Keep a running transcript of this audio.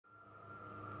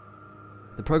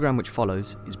The programme which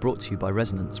follows is brought to you by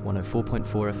Resonance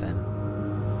 104.4 FM.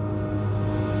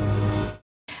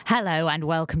 Hello and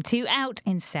welcome to Out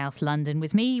in South London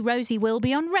with me, Rosie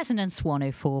Wilby, on Resonance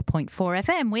 104.4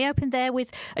 FM. We opened there with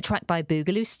a track by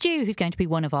Boogaloo Stew, who's going to be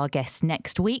one of our guests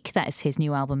next week. That is his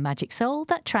new album, Magic Soul.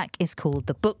 That track is called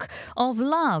The Book of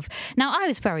Love. Now, I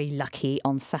was very lucky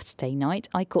on Saturday night.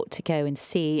 I got to go and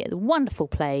see the wonderful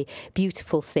play,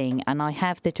 Beautiful Thing, and I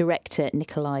have the director,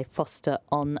 Nikolai Forster,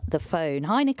 on the phone.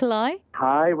 Hi, Nikolai.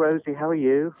 Hi, Rosie. How are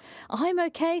you? I'm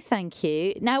okay, thank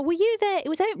you. Now, were you there? It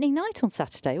was opening night on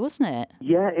Saturday, wasn't it?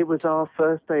 Yeah, it was our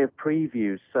first day of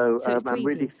previews, so I'm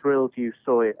really thrilled you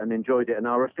saw it and enjoyed it. And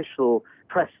our official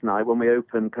press night, when we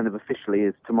open kind of officially,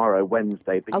 is tomorrow,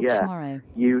 Wednesday. But tomorrow.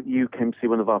 You came to see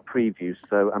one of our previews,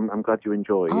 so I'm glad you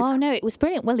enjoyed. Oh, no, it was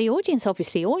brilliant. Well, the audience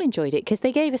obviously all enjoyed it because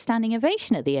they gave a standing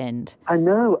ovation at the end. I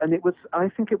know, and I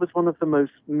think it was one of the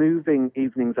most moving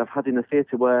evenings I've had in a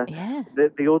theatre where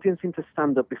the audience seemed to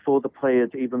stand up before the play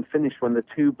had even finished, when the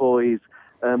two boys...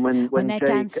 when they're Jake,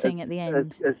 dancing at the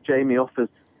end. as Jamie offers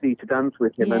Steve to dance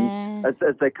with him, and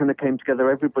as they kind of came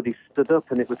together, everybody stood up,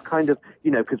 and it was kind of,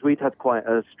 because we'd had quite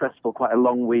a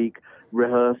long week,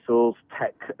 rehearsals,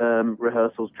 tech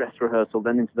rehearsals, dress rehearsal,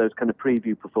 then into those kind of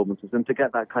preview performances, and to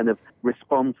get that kind of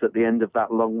response at the end of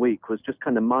that long week was just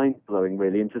kind of mind-blowing,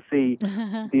 really, and to see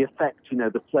the effect,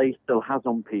 the play still has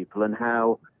on people, and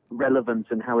how relevant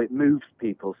and how it moves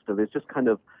people still is just kind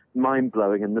of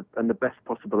mind-blowing, and the best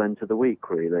possible end to the week,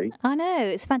 really. I know,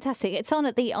 it's fantastic. It's on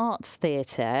at the Arts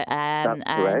Theatre, That's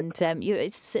correct. And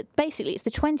it's basically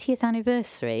the 20th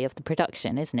anniversary of the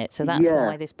production, isn't it? So that's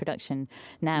why this production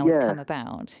now has come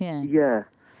about. Yeah.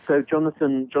 So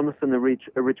Jonathan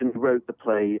originally wrote the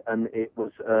play, and it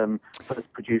was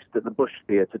first produced at the Bush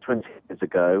Theatre 20 years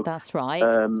ago. That's right.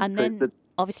 And then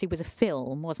obviously was a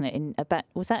film, wasn't it? About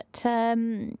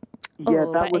 18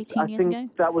 years ago?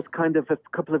 That was kind of a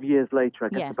couple of years later, I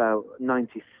guess about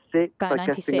 96. About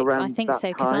 96, I think so,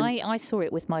 because time. I saw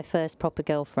it with my first proper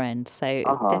girlfriend, so it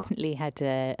definitely had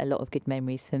a lot of good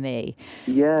memories for me.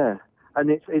 Yeah. And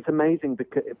it's amazing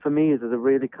because for me it's a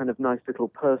really kind of nice little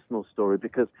personal story,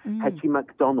 because Hetty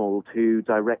MacDonald, who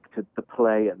directed the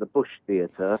play at the Bush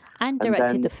Theatre and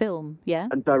directed the film,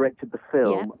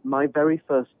 my very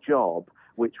first job,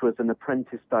 which was an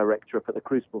apprentice director up at the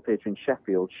Crucible Theatre in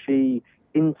Sheffield, she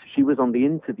was on the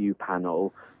interview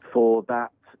panel for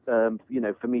that,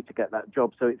 for me to get that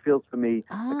job. So it feels for me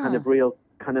a kind of real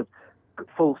kind of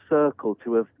full circle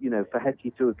to have, for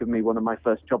Hetty to have given me one of my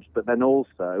first jobs, but then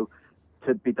also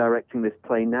to be directing this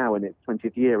play now in its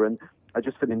 20th year. And I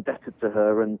just feel indebted to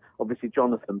her and obviously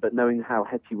Jonathan, but knowing how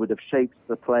Hetty would have shaped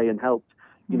the play and helped,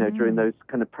 during those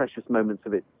kind of precious moments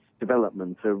of its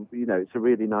development. So, it's a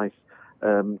really nice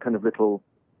kind of little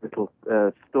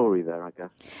story there, I guess.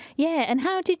 Yeah, and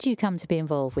how did you come to be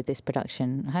involved with this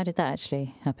production? How did that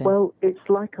actually happen? Well, it's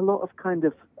like a lot of kind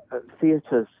of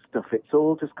theatre stuff. It's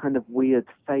all just kind of weird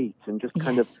fate and just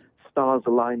kind of stars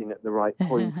aligning at the right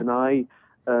point. And I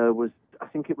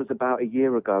think it was about a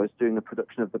year ago, I was doing a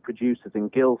production of The Producers in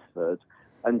Guildford,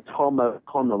 and Tom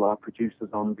O'Connell, our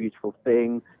producer's on Beautiful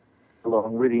Thing,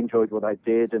 really enjoyed what I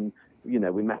did, and,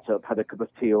 we met up, had a cup of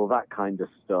tea, all that kind of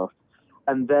stuff.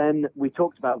 And then we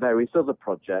talked about various other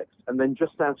projects, and then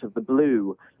just out of the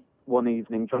blue, one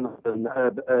evening, Tom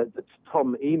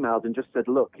emailed and just said,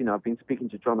 look, I've been speaking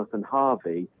to Jonathan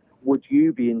Harvey, would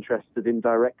you be interested in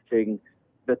directing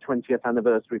the 20th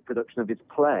anniversary production of his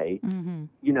play, and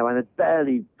I'd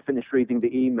barely finished reading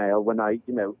the email when I,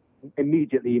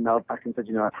 immediately emailed back and said,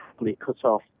 I'd happily cut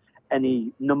off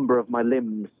any number of my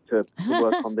limbs to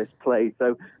work on this play.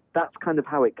 So that's kind of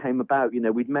how it came about.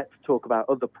 We'd met to talk about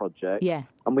other projects,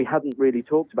 and we hadn't really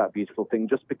talked about Beautiful Thing,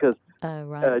 just because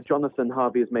Jonathan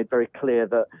Harvey has made very clear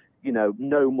that,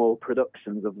 no more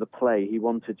productions of the play. He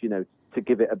wanted, to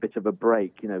give it a bit of a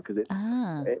break, because it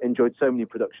enjoyed so many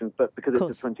productions, but because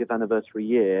it's the 20th anniversary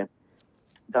year,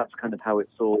 that's kind of how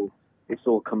it's all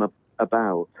come about.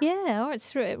 Yeah,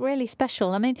 it's really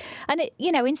special. I mean, and it,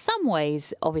 in some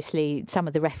ways, obviously, some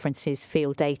of the references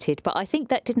feel dated, but I think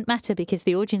that didn't matter because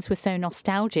the audience was so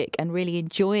nostalgic and really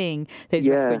enjoying those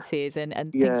references and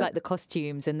things like the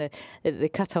costumes and the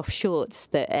cut-off shorts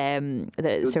that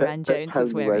Saran Jones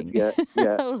was wearing.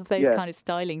 All of those kind of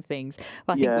styling things.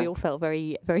 I think we all felt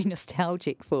very, very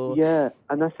nostalgic for. Yeah,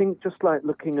 and I think just like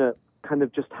looking at kind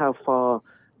of just how far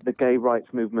the gay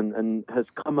rights movement has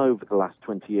come over the last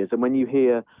 20 years. And when you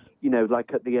hear,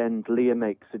 like at the end, Leah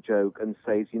makes a joke and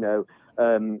says,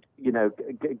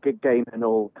 gay men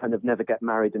all kind of never get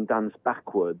married and dance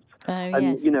backwards.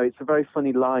 And, it's a very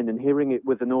funny line. And hearing it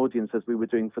with an audience as we were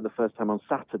doing for the first time on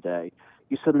Saturday,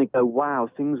 you suddenly go, wow,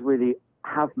 things really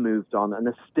have moved on and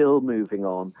are still moving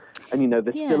on. And,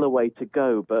 there's still a way to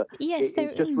go. But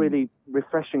it's just really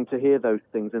refreshing to hear those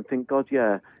things and think, God,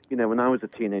 when I was a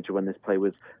teenager when this play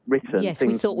was written, yes,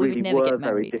 things we thought we really would never were get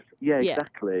very married. different. Yeah,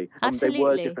 exactly. Absolutely. They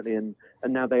were differently, and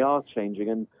now they are changing.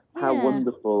 And how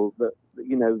wonderful that,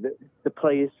 the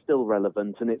play is still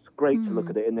relevant, and it's great to look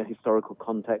at it in a historical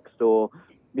context, or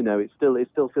it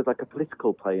still feels like a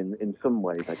political play in some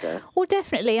ways, I guess. Well,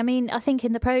 definitely. I mean, I think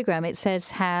in the programme it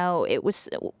says how it was,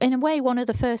 in a way, one of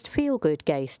the first feel-good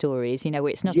gay stories, where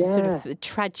it's not a sort of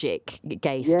tragic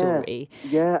gay story.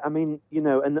 Yeah, I mean,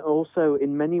 and also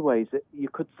in many ways you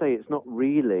could say it's not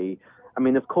really. I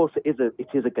mean, of course, it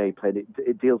is a gay play.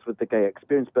 It deals with the gay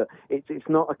experience, but it's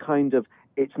not a kind of.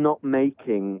 It's not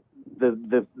making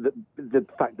the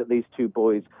fact that these two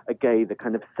boys are gay the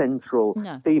kind of central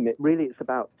theme. It's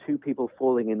about two people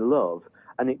falling in love,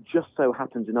 and it just so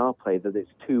happens in our play that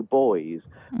it's two boys,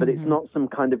 but it's not some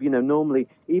kind of normally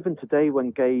even today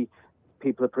when gay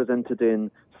people are presented in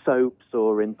soaps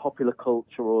or in popular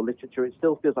culture or literature, it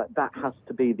still feels like that has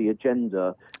to be the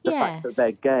agenda, the fact that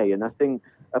they're gay. And I think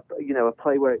a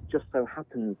play where it just so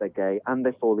happens they're gay and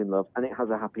they fall in love and it has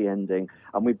a happy ending,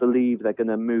 and we believe they're going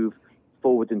to move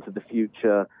forward into the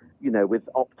future, with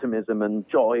optimism and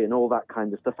joy and all that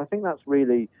kind of stuff. I think that's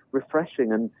really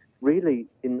refreshing, and really,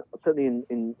 certainly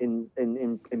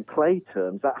in play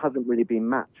terms, that hasn't really been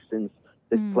matched since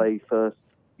this play first,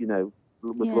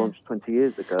 was launched 20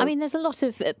 years ago. I mean, there's a lot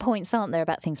of points, aren't there,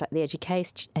 about things like the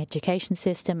education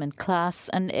system and class.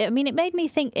 And I mean, it made me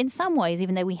think in some ways,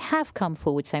 even though we have come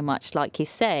forward so much, like you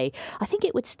say, I think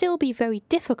it would still be very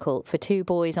difficult for two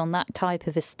boys on that type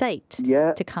of estate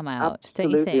to come out,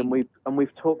 absolutely. Don't you think? And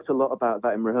we've talked a lot about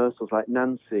that in rehearsals, like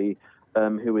Nancy,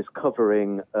 who is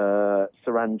covering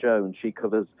Saran Jones. She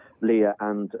covers Leah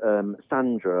and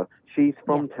Sandra. She's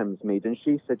from Thamesmead, and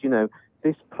she said,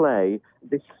 this play,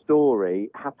 this story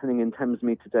happening in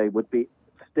Thamesmead today would be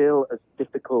still as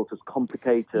difficult, as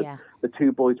complicated. Yeah. The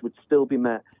two boys would still be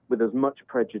met with as much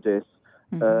prejudice,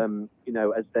 as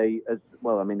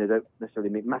well. I mean, they don't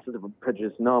necessarily meet masses of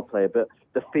prejudice in our play, but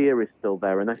the fear is still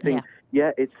there. And I think,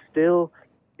 it's still,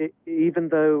 even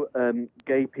though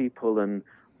gay people and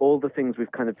all the things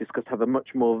we've kind of discussed have a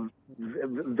much more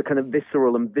the kind of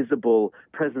visceral and visible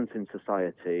presence in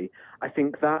society, I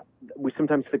think that we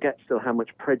sometimes forget still how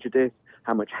much prejudice,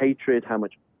 how much hatred, how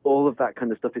much all of that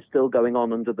kind of stuff is still going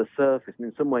on under the surface. And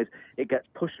in some ways it gets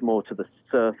pushed more to the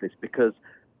surface because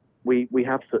we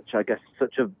have such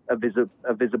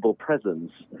a visible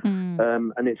presence.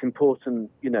 And it's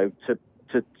important, to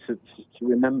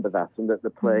remember that, and that the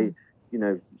play,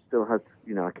 still has,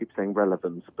 I keep saying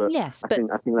relevance, but I think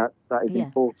that is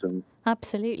important.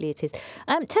 Absolutely, it is.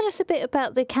 Tell us a bit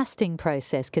about the casting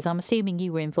process, because I'm assuming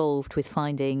you were involved with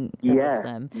finding all of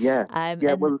them.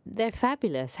 Well, they're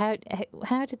fabulous. How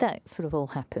did that sort of all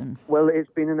happen? Well,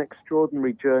 it's been an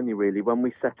extraordinary journey, really. When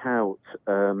we set out,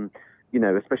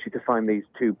 especially to find these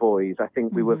two boys, I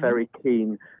think we were very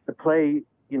keen. The play,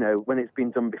 when it's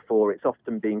been done before, it's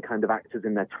often been kind of actors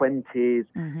in their 20s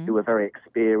who are very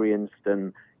experienced,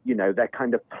 and they're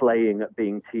kind of playing at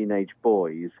being teenage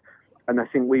boys. And I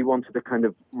think we wanted a kind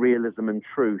of realism and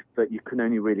truth that you can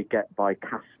only really get by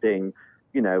casting,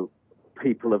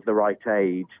 people of the right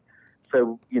age.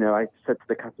 So, I said to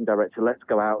the casting director, let's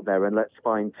go out there and let's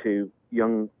find two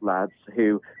young lads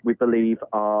who we believe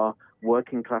are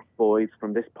working class boys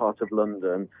from this part of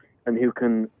London, and who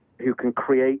can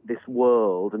create this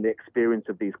world and the experience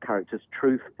of these characters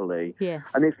truthfully.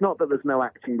 Yes. And it's not that there's no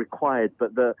acting required,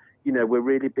 but that, we're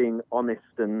really being honest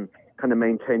and kind of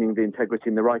maintaining the integrity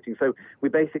in the writing. So we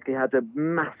basically had a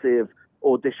massive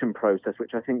audition process,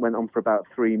 which I think went on for about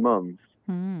 3 months.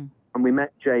 And we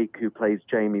met Jake, who plays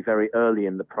Jamie, very early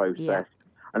in the process.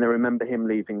 And I remember him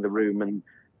leaving the room and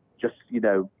just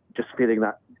feeling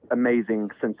that amazing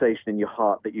sensation in your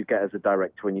heart that you get as a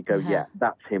director when you go,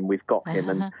 that's him, we've got him.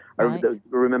 And I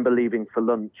remember leaving for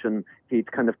lunch, and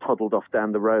he'd kind of toddled off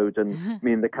down the road, and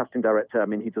me and the casting director, I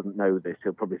mean, he doesn't know this,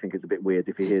 he'll probably think it's a bit weird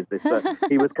if he hears this, but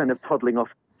he was kind of toddling off,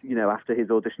 after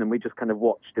his audition, and we just kind of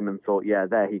watched him and thought,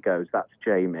 there he goes, that's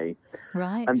Jamie.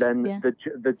 Right. And then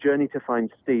the journey to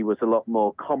find Steve was a lot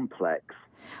more complex.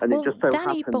 And it just so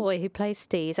Danny happened, Boy, who plays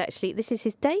Steve, actually, this is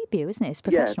his debut, isn't it? His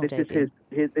professional debut.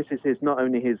 This is his not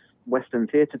only his Western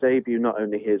theatre debut, not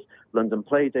only his London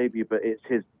play debut, but it's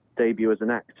his debut as an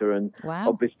actor. And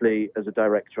obviously, as a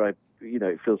director,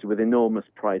 it fills me with enormous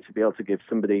pride to be able to give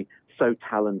somebody so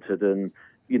talented and,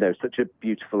 such a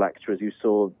beautiful actor as you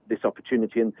saw this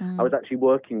opportunity. And I was actually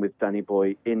working with Danny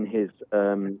Boy in his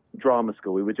drama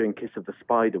school. We were doing Kiss of the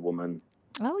Spider Woman.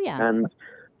 Oh, yeah. And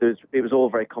it was all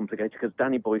very complicated because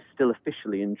Danny Boy's still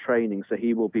officially in training, so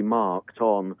he will be marked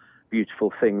on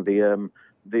Beautiful Thing.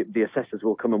 The assessors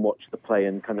will come and watch the play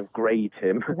and kind of grade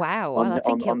him. Wow, well, I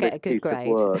think he'll get a good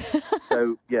grade.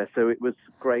 So it was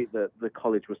great that the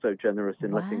college was so generous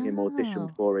in letting him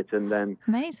audition for it. And then,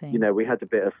 amazing. We had a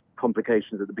bit of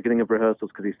complications at the beginning of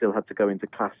rehearsals because he still had to go into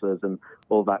classes and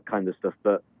all that kind of stuff.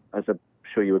 But as I'm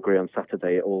sure you agree, on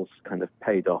Saturday it all kind of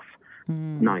paid off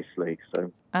nicely.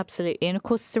 So absolutely. And of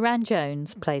course, Saran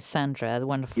Jones plays Sandra, the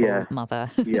wonderful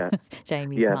mother. Yeah.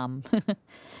 Jamie's mum.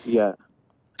 Yeah.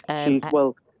 I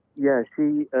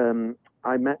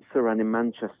met Saran in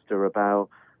Manchester about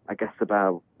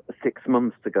 6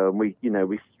 months ago, and we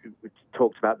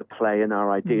talked about the play and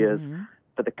our ideas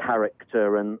for the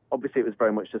character, and obviously it was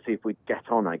very much to see if we'd get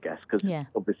on, I guess, because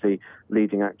obviously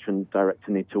leading actor and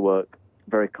director need to work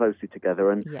very closely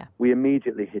together, and we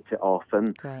immediately hit it off.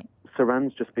 And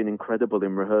Saran's just been incredible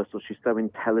in rehearsal. She's so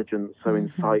intelligent, so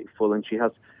insightful, and she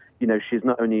has, she's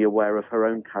not only aware of her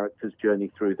own character's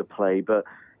journey through the play, but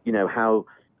how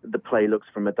the play looks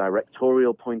from a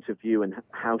directorial point of view and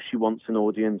how she wants an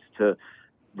audience to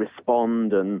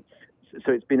respond. And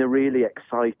so it's been a really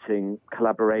exciting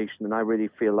collaboration, and I really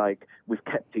feel like we've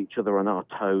kept each other on our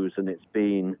toes, and it's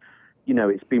been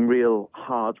real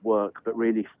hard work, but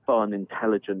really fun,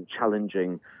 intelligent,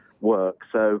 challenging work.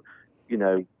 So,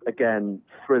 again,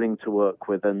 thrilling to work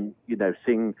with, and,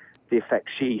 seeing the effect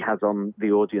she has on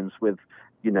the audience with,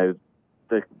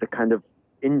 the kind of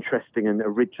interesting and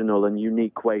original and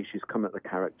unique way she's come at the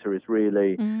character is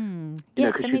really,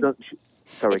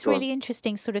 it's really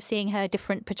interesting sort of seeing her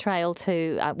different portrayal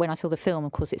to when I saw the film.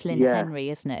 Of course, it's Linda Henry,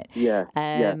 isn't it?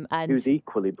 And who's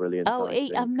equally brilliant.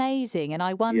 Amazing. And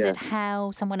I wondered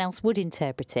how someone else would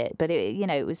interpret it, but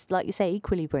it was, like you say,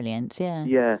 equally brilliant.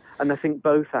 And I think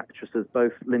both actresses,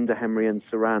 both Linda Henry and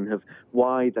Saran,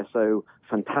 why they're so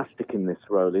fantastic in this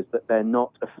role is that they're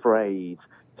not afraid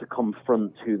to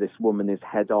confront who this woman is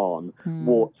head on,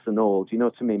 warts and all. Do you know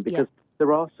what I mean? Because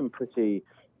there are some pretty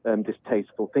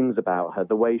distasteful things about her.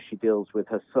 The way she deals with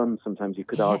her son, sometimes you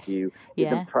could argue,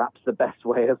 isn't perhaps the best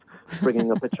way of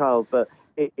bringing up a child. But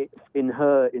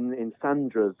in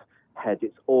Sandra's head,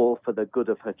 it's all for the good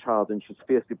of her child, and she's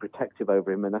fiercely protective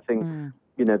over him. And I think,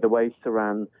 the way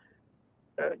Saran,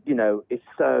 is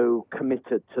so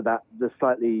committed to the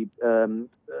slightly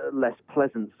less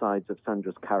pleasant sides of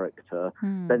Sandra's character,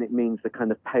 then it means the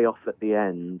kind of payoff at the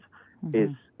end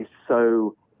is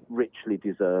so richly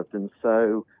deserved and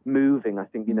so moving. I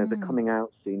think, the coming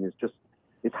out scene is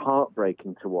it's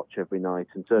heartbreaking to watch every night,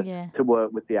 and to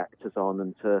work with the actors on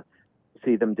and to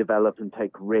see them develop and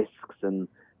take risks, and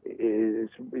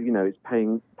it's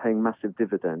paying massive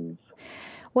dividends.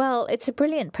 Well, it's a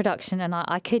brilliant production, and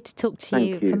I could talk to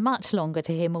you for much longer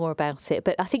to hear more about it,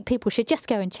 but I think people should just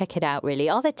go and check it out, really.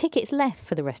 Are there tickets left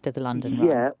for the rest of the London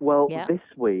run? This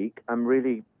week I'm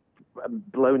really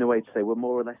blown away to say we're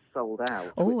more or less sold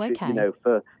out. Oh, okay.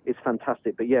 It's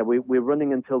fantastic. But we're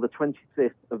running until the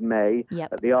 25th of May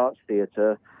at the Arts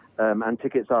Theatre, and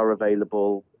tickets are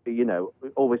available.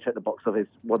 Always check the box office,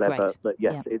 whatever. Great. But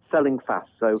yes, it's selling fast.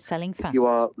 So if you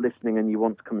are listening and you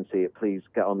want to come and see it, please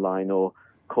get online or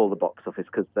call the box office,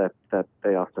 because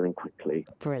they are selling quickly.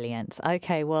 Brilliant.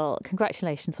 Okay, well,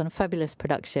 congratulations on a fabulous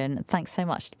production. Thanks so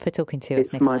much for talking to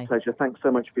us, Nikolai. It's my pleasure. Thanks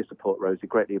so much for your support, Rosie.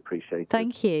 Greatly appreciated.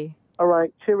 Thank you. All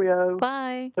right, cheerio.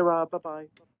 Bye. Ta-ra, bye-bye.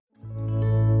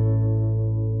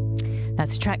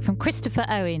 That's a track from Christopher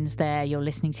Owens there. You're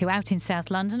listening to Out in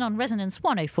South London on Resonance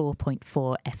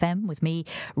 104.4 FM with me,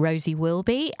 Rosie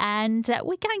Wilby. And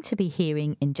we're going to be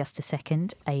hearing in just a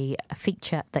second a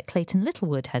feature that Clayton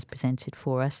Littlewood has presented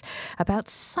for us about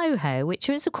Soho, which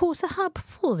is, of course, a hub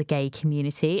for the gay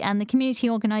community. And the community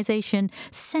organisation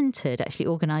Centred actually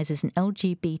organises an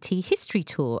LGBT history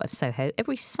tour of Soho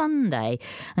every Sunday.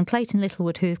 And Clayton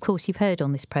Littlewood, who, of course, you've heard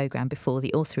on this programme before,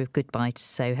 the author of Goodbye to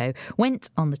Soho,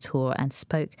 went on the tour and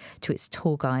spoke to its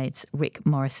tour guides, Rick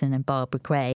Morrison and Barbara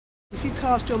Gray. If you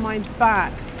cast your mind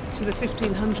back to the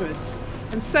 1500s,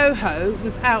 and Soho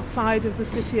was outside of the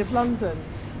City of London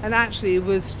and actually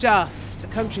was just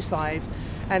countryside.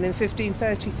 And in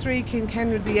 1533, King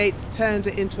Henry VIII turned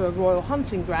it into a royal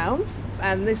hunting ground,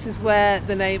 and this is where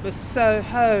the name of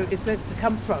Soho is meant to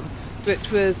come from,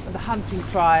 which was the hunting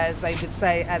cry, as they would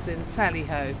say, as in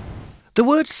tally-ho. The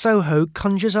word Soho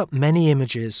conjures up many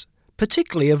images,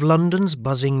 particularly of London's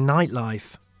buzzing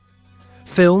nightlife.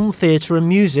 Film, theatre and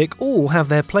music all have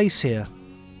their place here.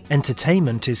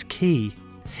 Entertainment is key.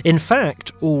 In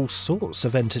fact, all sorts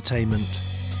of entertainment.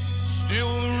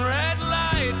 Still the red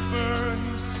light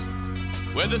burns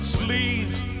where the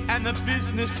sleaze and the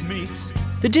business meet.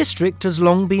 The district has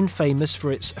long been famous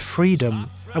for its freedom,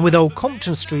 and with Old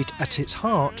Compton Street at its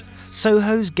heart,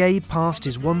 Soho's gay past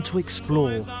is one to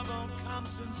explore.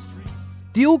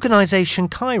 The organisation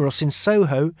Kairos in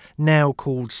Soho, now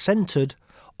called Centred,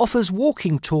 offers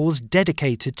walking tours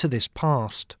dedicated to this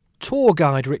past. Tour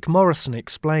guide Rick Morrison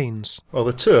explains. Well,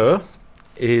 the tour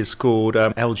is called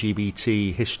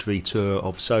LGBT History Tour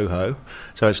of Soho.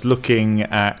 So it's looking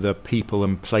at the people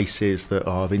and places that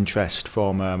are of interest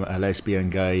from a lesbian,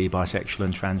 gay, bisexual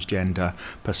and transgender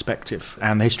perspective.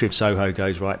 And the history of Soho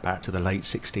goes right back to the late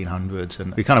 1600s.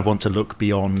 And we kind of want to look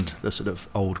beyond the sort of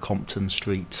old Compton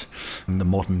Street and the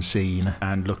modern scene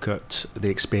and look at the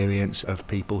experience of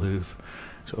people who've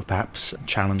sort of perhaps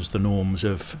challenged the norms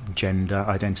of gender,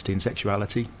 identity and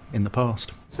sexuality in the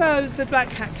past. So the Black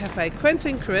Cat Cafe,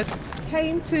 Quentin Crisp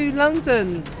came to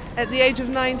London at the age of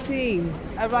 19,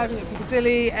 arriving at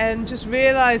Piccadilly and just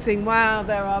realising, wow,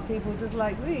 there are people just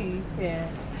like me here.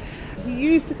 He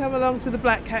used to come along to the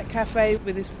Black Cat Cafe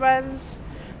with his friends,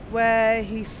 where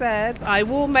he said, I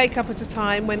wore makeup at a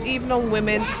time when even on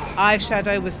women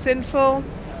eyeshadow was sinful,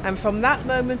 and from that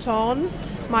moment on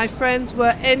my friends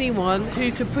were anyone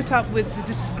who could put up with the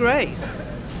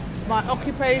disgrace. My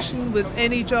occupation was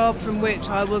any job from which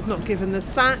I was not given the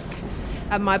sack,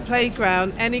 and my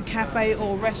playground any cafe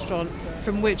or restaurant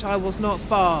from which I was not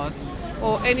barred,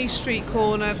 or any street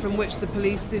corner from which the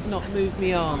police did not move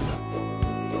me on.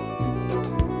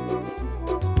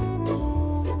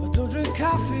 I don't drink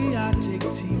coffee, I take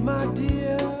tea, my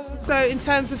dear. So in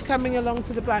terms of coming along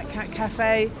to the Black Cat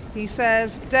Cafe, he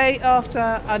says, day after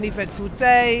uneventful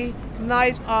day,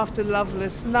 night after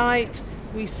loveless night,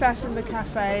 we sat in the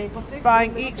cafe,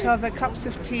 buying each other cups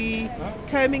of tea,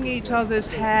 combing each other's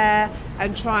hair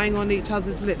and trying on each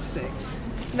other's lipsticks.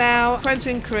 Now,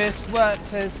 Quentin Crisp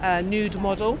worked as a nude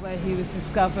model where he was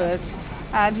discovered,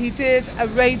 and he did a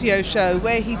radio show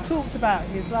where he talked about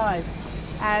his life,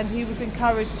 and he was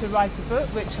encouraged to write a book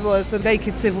which was The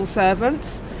Naked Civil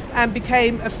Servant, and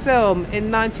became a film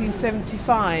in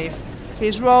 1975.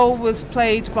 His role was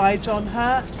played by John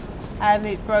Hurt, and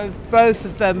it drove both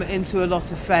of them into a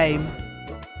lot of fame.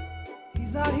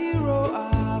 He's our hero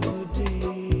of the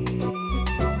day.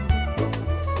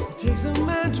 It takes a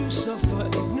man to suffer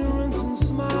ignorance and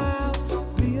smile.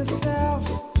 Be yourself,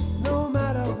 no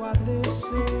matter what they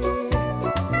say.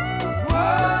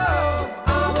 Whoa,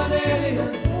 I'm an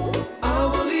alien.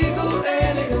 I'm a legal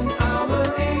alien. I'm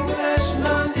an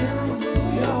Englishman in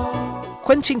New York.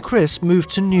 Quentin Crisp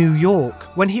moved to New York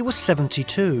when he was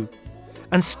 72,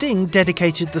 and Sting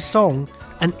dedicated the song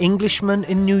An Englishman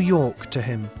in New York to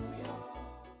him.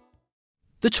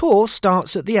 The tour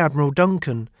starts at the Admiral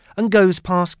Duncan and goes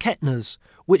past Kettner's,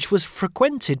 which was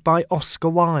frequented by Oscar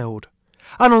Wilde,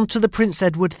 and on to the Prince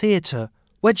Edward Theatre,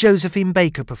 where Josephine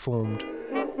Baker performed.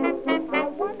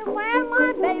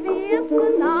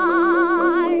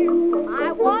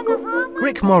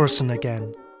 Rick Morrison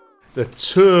again. The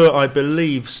tour, I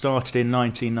believe, started in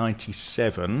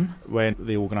 1997 when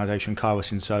the organisation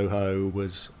Kairos in Soho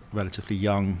was relatively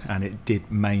young, and it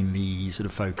did mainly sort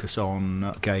of focus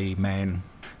on gay men.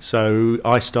 So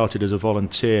I started as a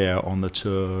volunteer on the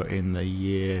tour in the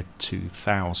year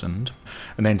 2000,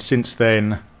 and then since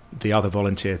then the other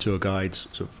volunteer tour guides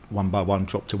sort of one by one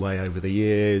dropped away over the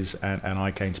years, and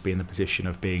I came to be in the position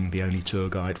of being the only tour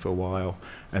guide for a while,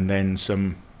 and then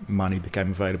some money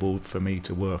became available for me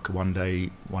to work a one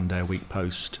day a week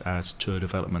post as tour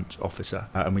development officer,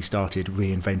 and we started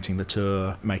reinventing the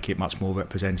tour, making it much more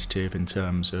representative in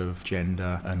terms of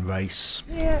gender and race.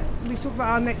 Here we talk about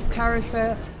our next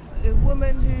character, a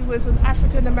woman who was an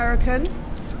African American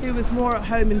who was more at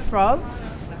home in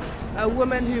France, a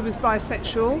woman who was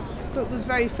bisexual but was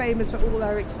very famous for all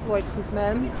her exploits with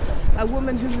men, a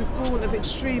woman who was born of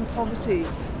extreme poverty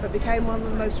but became one of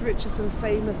the most richest and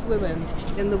famous women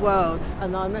in the world.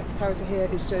 And our next character here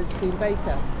is Josephine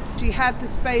Baker. She had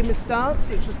this famous dance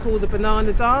which was called the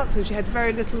banana dance, and she had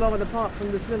very little on apart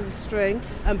from this little string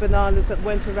and bananas that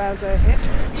went around her hip.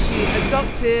 She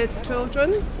adopted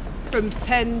children from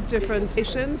 10 different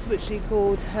nations, which she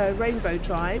called her Rainbow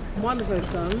Tribe. One of her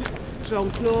sons,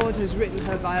 Jean-Claude, has written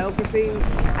her biography,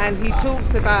 and he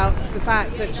talks about the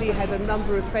fact that she had a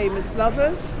number of famous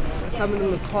lovers. Some of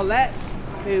them were Colette,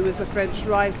 who was a French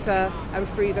writer, and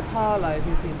Frida Kahlo,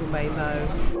 who people may know.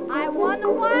 I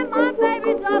wonder why my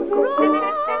baby doesn't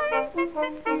cry. If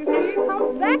he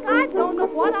comes back, I don't know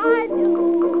what I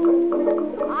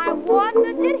do. I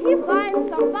wonder, did he find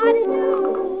somebody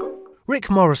new? Rick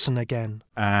Morrison again.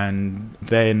 And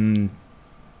then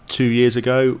 2 years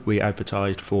ago, we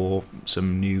advertised for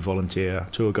some new volunteer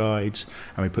tour guides,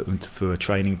 and we put them through a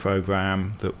training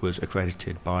programme that was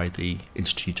accredited by the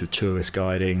Institute of Tourist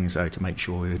Guiding, so to make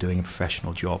sure we were doing a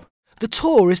professional job. The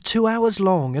tour is 2 hours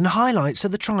long, and highlights are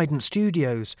the Trident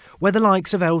Studios, where the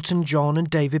likes of Elton John and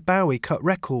David Bowie cut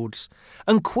records,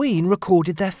 and Queen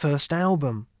recorded their first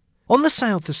album. On the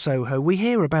south of Soho, we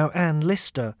hear about Anne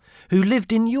Lister, who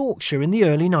lived in Yorkshire in the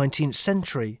early 19th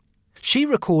century. She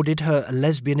recorded her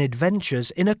lesbian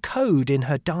adventures in a code in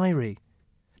her diary.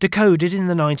 Decoded in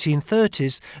the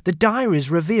 1930s, the diaries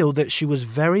reveal that she was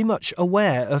very much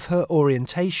aware of her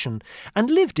orientation and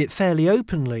lived it fairly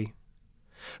openly.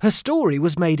 Her story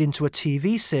was made into a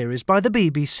TV series by the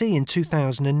BBC in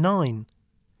 2009.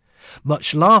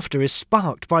 Much laughter is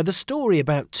sparked by the story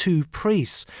about 2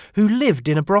 priests who lived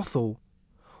in a brothel.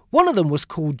 One of them was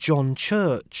called John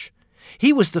Church.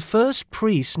 He was the first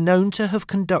priest known to have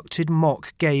conducted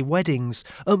mock gay weddings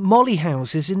at molly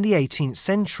houses in the 18th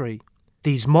century.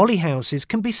 These molly houses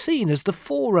can be seen as the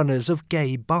forerunners of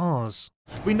gay bars.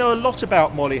 We know a lot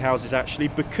about molly houses actually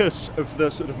because of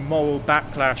the sort of moral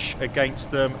backlash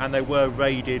against them, and they were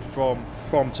raided from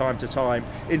time to time.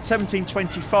 In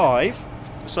 1725,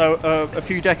 so a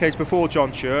few decades before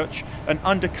John Church, an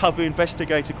undercover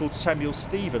investigator called Samuel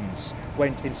Stevens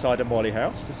went inside a molly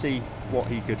house to see what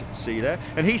he could see there.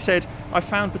 And he said, "I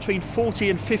found between 40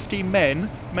 and 50 men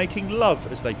making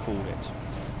love, as they called it.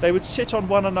 They would sit on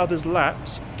one another's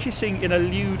laps, kissing in a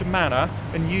lewd manner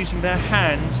and using their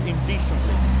hands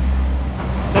indecently.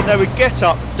 Then they would get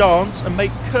up, dance and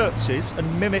make curtsies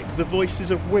and mimic the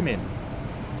voices of women.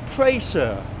 'Pray,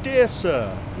 sir, dear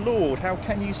sir, Lord, how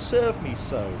can you serve me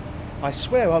so? I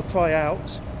swear I'll cry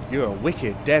out, you're a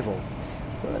wicked devil.'"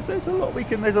 So there's a lot we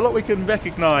can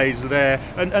recognise there,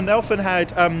 and they often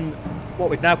had what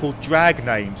we'd now call drag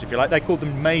names, if you like. They called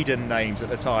them maiden names at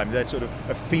the time. They're sort of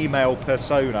a female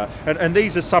persona, and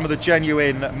these are some of the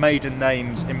genuine maiden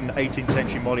names in 18th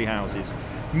century molly houses: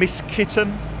 Miss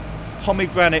Kitten,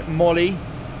 Pomegranate Molly,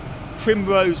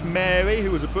 Primrose Mary,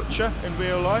 who was a butcher in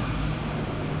real life,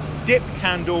 Dip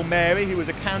Candle Mary, who was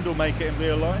a candle maker in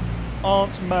real life,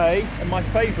 Aunt May, and my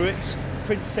favourites,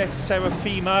 Princess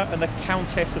Seraphima and the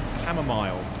Countess of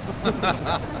Chamomile.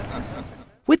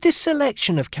 With this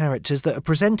selection of characters that are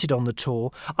presented on the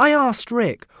tour, I asked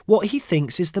Rick what he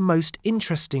thinks is the most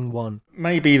interesting one.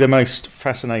 Maybe the most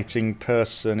fascinating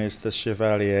person is the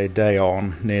Chevalier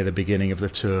d'Eon near the beginning of the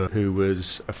tour, who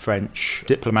was a French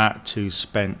diplomat who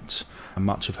spent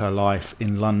much of her life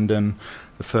in London.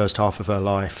 The first half of her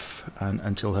life and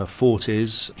until her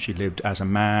 40s, she lived as a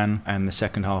man, and the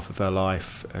second half of her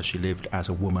life, she lived as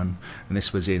a woman. And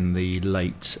this was in the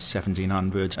late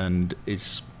 1700s, and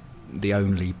is the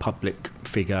only public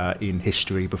figure in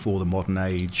history before the modern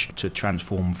age to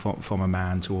transform from a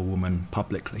man to a woman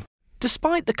publicly.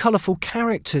 Despite the colourful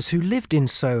characters who lived in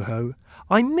Soho,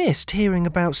 I missed hearing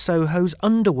about Soho's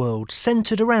underworld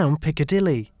centred around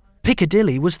Piccadilly.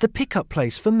 Piccadilly was the pick-up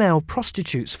place for male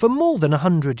prostitutes for more than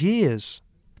 100 years.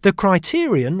 The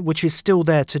Criterion, which is still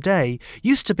there today,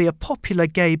 used to be a popular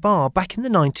gay bar back in the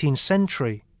 19th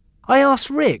century. I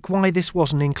asked Rick why this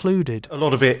wasn't included. A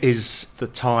lot of it is the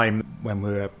time when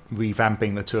we were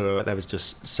revamping the tour. There was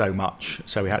just so much,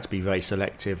 so we had to be very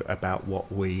selective about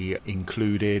what we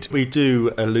included. We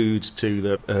do allude to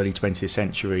the early 20th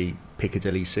century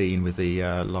Piccadilly scene with the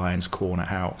Lion's Corner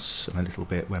House, and a little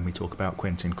bit when we talk about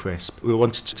Quentin Crisp. We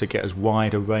wanted to get as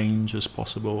wide a range as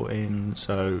possible in,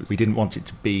 so we didn't want it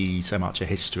to be so much a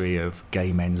history of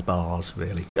gay men's bars,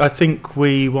 really. I think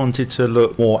we wanted to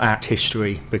look more at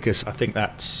history because I think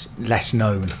that's less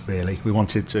known, really. We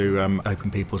wanted to open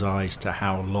people's eyes to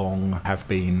how long have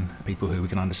been people who we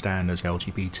can understand as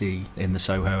LGBT in the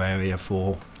Soho area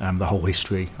for the whole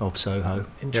history of Soho.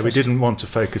 Yeah, we didn't want to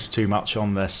focus too much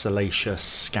on the salacious,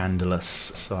 scandalous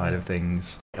side of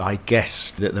things. I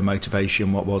guess that the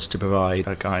motivation was to provide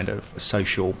a kind of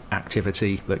social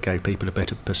activity that gave people a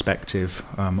better perspective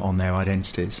on their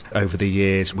identities. Over the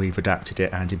years, we've adapted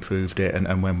it and improved it,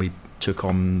 and when we took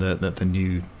on the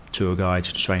new tour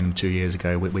guides to train them 2 years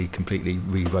ago, we completely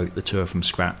rewrote the tour from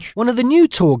scratch. One of the new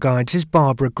tour guides is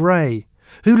Barbara Gray,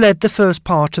 who led the first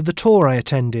part of the tour I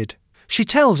attended. She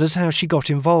tells us how she got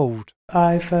involved.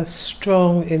 I've a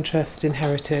strong interest in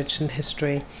heritage and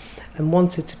history and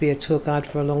wanted to be a tour guide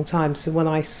for a long time. So when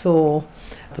I saw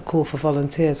the call for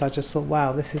volunteers, I just thought,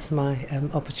 wow, this is my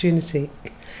opportunity.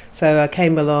 So I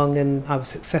came along and I was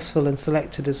successful and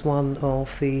selected as one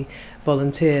of the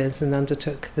volunteers and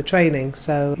undertook the training.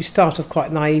 So you start off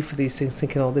quite naive for these things,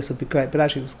 thinking, oh, this will be great, but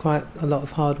actually it was quite a lot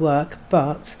of hard work.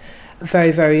 But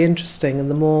very, very interesting. And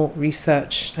the more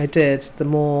research I did, the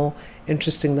more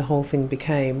interesting the whole thing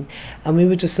became. And we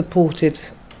were just supported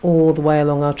all the way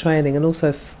along our training, and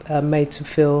also made to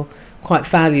feel quite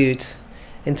valued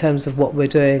in terms of what we're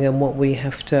doing and what we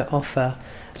have to offer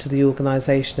to the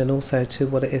organisation, and also to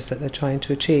what it is that they're trying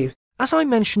to achieve. As I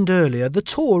mentioned earlier, the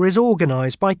tour is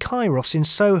organised by Kairos in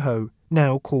Soho,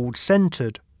 now called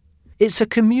Centred. It's a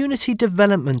community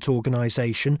development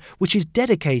organisation which is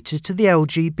dedicated to the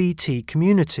LGBT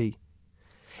community.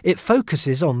 It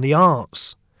focuses on the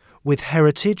arts, with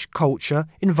heritage, culture,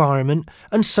 environment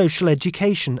and social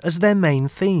education as their main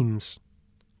themes.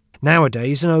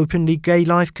 Nowadays, an openly gay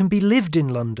life can be lived in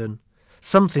London,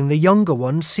 something the younger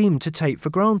ones seem to take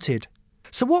for granted.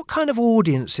 So what kind of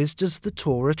audiences does the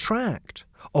tour attract?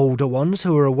 Older ones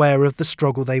who are aware of the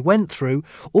struggle they went through,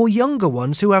 or younger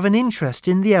ones who have an interest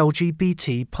in the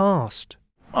LGBT past?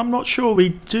 I'm not sure. We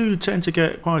do tend to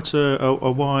get quite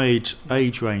a wide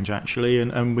age range, actually,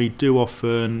 and we do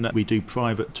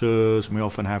private tours, and we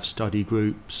often have study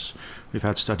groups. We've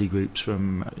had study groups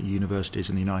from universities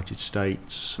in the United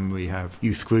States, and we have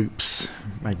youth groups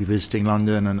maybe visiting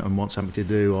London and want something to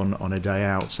do on a day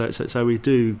out. So we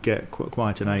do get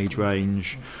quite an age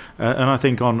range, and I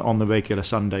think on the regular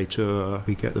Sunday tour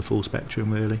we get the full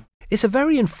spectrum, really. It's a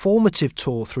very informative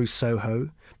tour through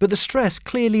Soho, but the stress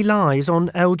clearly lies on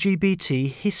LGBT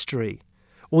history,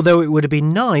 although it would have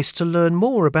been nice to learn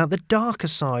more about the darker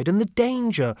side and the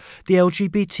danger the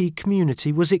LGBT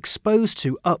community was exposed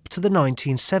to up to the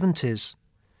 1970s.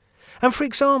 And for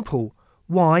example,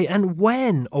 why and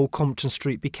when Old Compton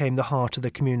Street became the heart of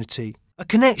the community. A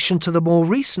connection to the more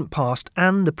recent past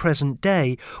and the present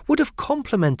day would have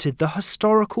complemented the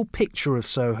historical picture of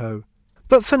Soho.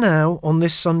 But for now, on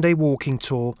this Sunday walking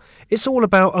tour, it's all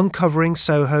about uncovering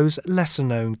Soho's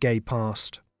lesser-known gay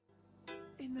past.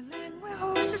 In the land where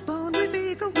horses born with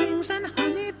eagle wings and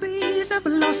honeybees have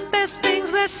lost their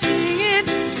stings, they're singing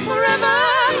forever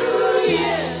through the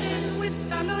years. With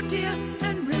fallow deer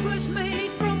and rivers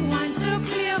made from wine so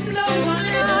clear, flow on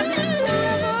and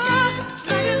forever.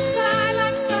 Dragons fly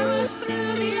like sparrows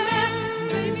through the air.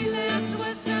 Baby lambs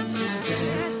were sent to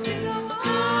rest in the morning.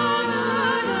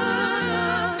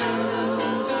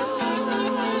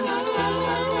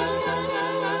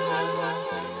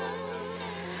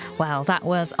 Well, that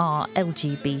was our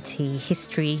LGBT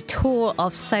history tour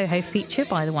of Soho feature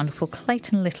by the wonderful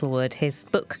Clayton Littlewood. His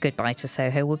book, Goodbye to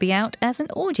Soho, will be out as an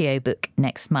audiobook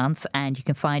next month, and you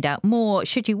can find out more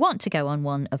should you want to go on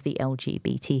one of the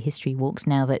LGBT history walks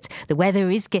now that the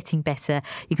weather is getting better.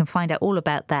 You can find out all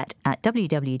about that at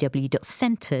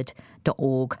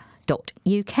www.centred.org.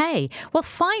 Well,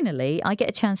 finally, I get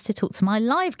a chance to talk to my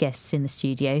live guests in the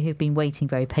studio who've been waiting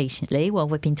very patiently while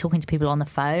we've been talking to people on the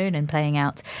phone and playing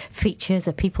out features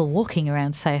of people walking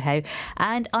around Soho.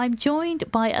 And I'm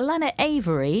joined by Alana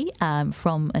Avery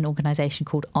from an organisation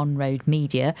called On Road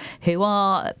Media, who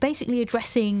are basically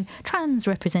addressing trans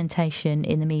representation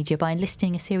in the media by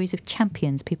enlisting a series of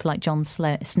champions, people like Jon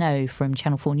Snow from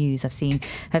Channel 4 News I've seen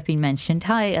have been mentioned.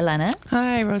 Hi, Alana.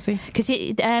 Hi, Rosie. Because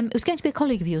it was going to be a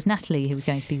colleague of yours, Natalie, who was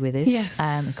going to be with us. Yes.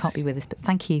 Can't be with us, but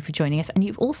thank you for joining us. And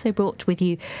you've also brought with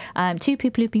you two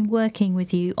people who've been working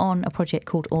with you on a project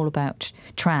called All About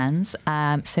Trans.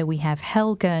 So we have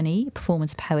Hel Gurney,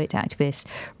 performance poet, activist,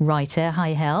 writer. Hi,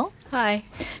 Hel. Hi.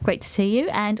 Great to see you.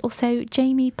 And also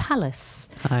Jamie Pallas.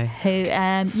 Hi. Who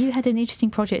you had an interesting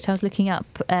project I was looking up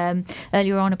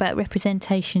earlier on about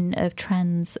representation of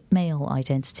trans male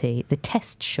identity, the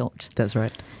test shot. That's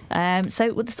right.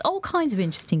 So there's all kinds of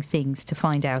interesting things to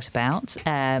find out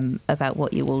about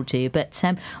what you all do. But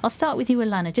I'll start with you,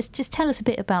 Alana. Just tell us a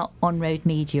bit about On Road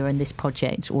Media and this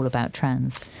project All About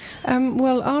Trans.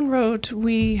 Well, On Road,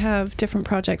 we have different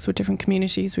projects with different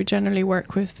communities. We generally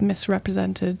work with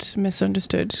misrepresented,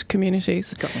 misunderstood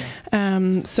communities.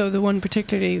 So the one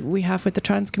particularly we have with the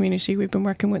trans community, we've been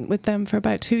working with them for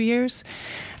about 2 years.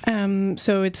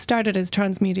 So it started as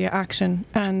Transmedia Action,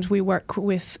 and we work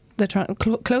with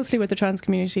closely with the trans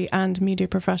community and media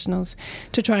professionals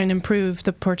to try and improve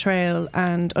the portrayal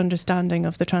and understanding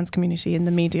of the trans community in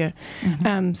the media.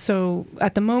 Mm-hmm. So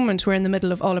at the moment we're in the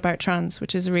middle of All About Trans,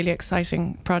 which is a really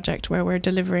exciting project where we're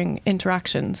delivering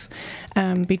interactions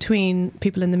between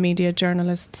people in the media,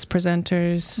 journalists,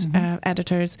 presenters, mm-hmm.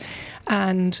 Editors,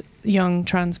 and young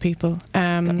trans people.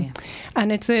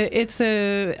 And it's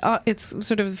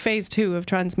sort of phase 2 of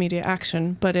transmedia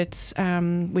action, but it's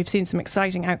we've seen some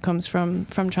exciting outcomes from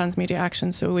transmedia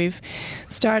action. So we've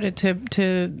started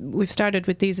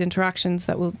with these interactions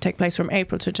that will take place from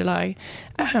April to July,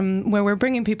 where we're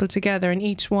bringing people together, and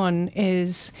each one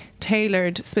is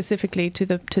tailored specifically to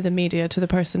the media, to the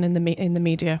person in the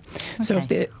media. Okay. So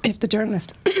if the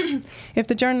journalist if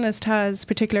the journalist has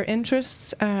particular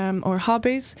interests or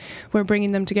hobbies, we're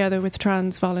bringing them together with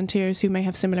trans volunteers who may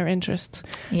have similar interests.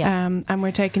 Yeah. And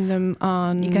we're taking them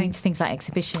on... You're going to things like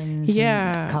exhibitions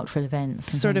and cultural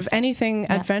events. And sort of anything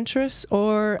adventurous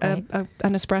or an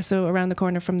espresso around the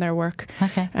corner from their work.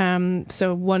 Okay.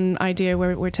 So one idea,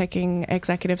 we're taking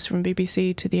executives from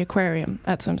BBC to the aquarium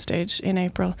at some stage in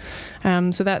April.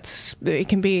 So it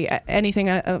can be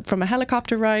anything from a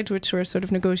helicopter ride, which we're sort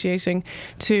of negotiating,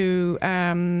 to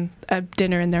a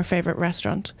dinner in their favourite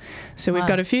restaurant. So we've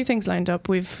got a few things lined up.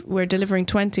 We're delivering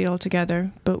 20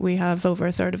 altogether, but we have over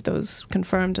a third of those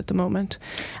confirmed at the moment.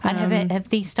 And have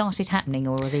these started happening,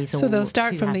 or are these all? So they'll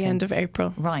start from the end of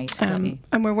April. Right. Got you.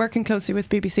 And we're working closely with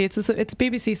BBC. It's a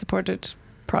BBC supported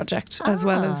project as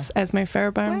well as Esme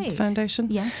Fairbairn Foundation.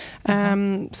 Yeah.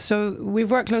 So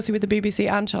we've worked closely with the BBC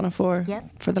and Channel 4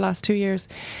 for the last 2 years.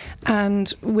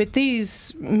 And with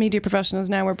these media professionals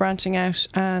now, we're branching out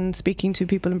and speaking to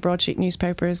people in broadsheet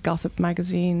newspapers, gossip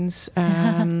magazines,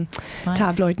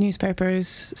 tabloid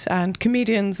newspapers, and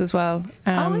comedians as well.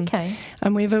 Okay.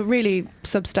 And we have a really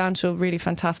substantial, really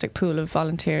fantastic pool of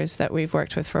volunteers that we've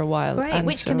worked with for a while. Great. And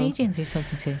which comedians are you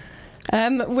talking to?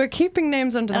 We're keeping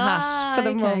names under the hat for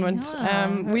the moment.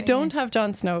 We don't have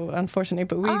Jon Snow, unfortunately,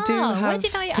 but we do have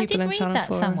people I did in read Channel that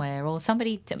 4. somewhere, or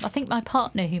somebody, I think my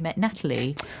partner who met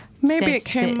Natalie, maybe said it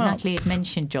came that up. Natalie had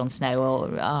mentioned Jon Snow, or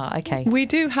okay. We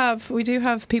do have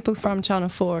people from Channel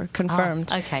 4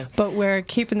 confirmed. Okay. But we're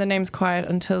keeping the names quiet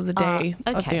until the day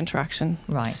of the interaction.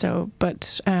 Right. So,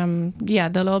 but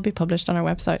they'll all be published on our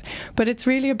website. But it's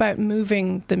really about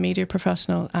moving the media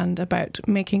professional and about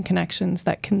making connections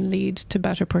that can lead to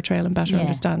better portrayal and better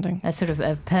understanding. A sort of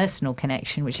a personal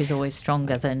connection, which is always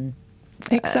stronger than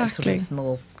exactly sort of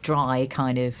more dry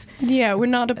kind of. Yeah, we're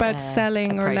not about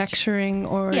selling approach. Or lecturing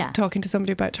or talking to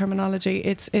somebody about terminology.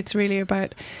 It's really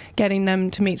about getting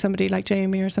them to meet somebody like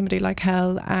Jamie or somebody like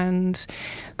Hel and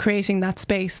creating that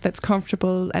space that's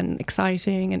comfortable and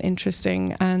exciting and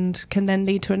interesting and can then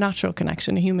lead to a natural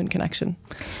connection, a human connection.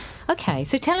 Okay,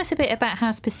 so tell us a bit about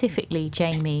how specifically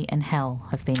Jamie and Hel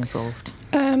have been involved.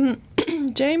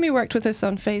 Jamie worked with us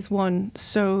on phase 1,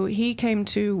 so he came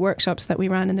to workshops that we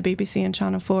ran in the BBC and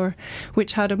Channel 4,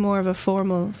 which had a more of a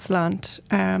formal slant.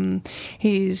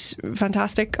 He's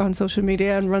fantastic on social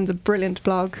media and runs a brilliant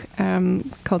blog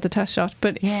called The Test Shot.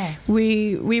 But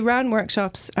we ran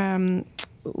workshops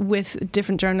with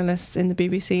different journalists in the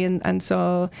BBC, and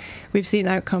so we've seen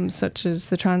outcomes such as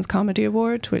the Trans Comedy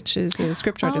Award, which is a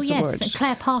scriptwriters award. And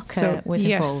Claire Parker was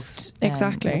involved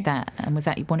exactly with that. And was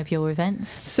that one of your events?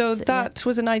 So that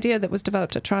was an idea that was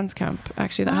developed at Trans Camp,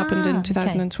 actually, that happened in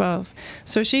 2012. Okay.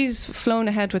 So she's flown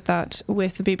ahead with that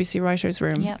with the BBC Writers'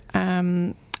 Room.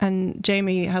 Yep. And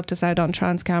Jamie helped us out on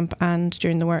Trans Camp and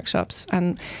during the workshops.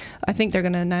 And I think they're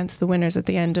going to announce the winners at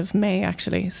the end of May,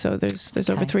 actually. So there's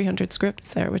over 300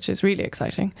 scripts there, which is really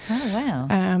exciting. Oh, wow.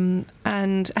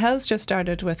 And Hel's just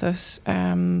started with us,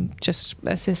 just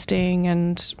assisting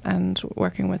and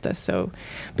working with us. So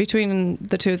between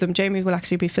the two of them, Jamie will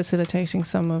actually be facilitating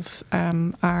some of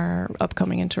our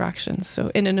upcoming interactions, so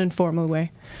in an informal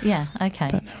way. Yeah, okay.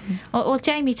 But, well,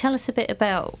 Jamie, tell us a bit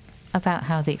about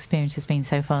how the experience has been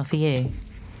so far for you.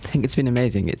 I think it's been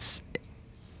amazing. It's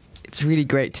really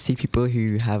great to see people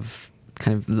who have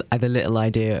kind of either little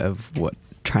idea of what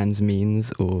trans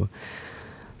means or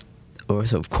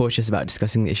sort of cautious about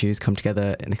discussing the issues come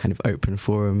together in a kind of open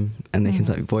forum, and they can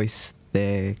sort of voice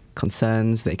their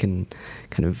concerns. They can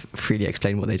kind of freely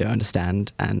explain what they don't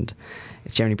understand, and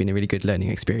it's generally been a really good learning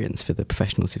experience for the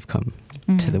professionals who've come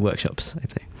to the workshops, I'd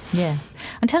say. Yeah.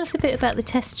 And tell us a bit about the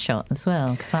test shot as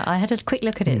well, because I had a quick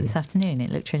look at it this afternoon. It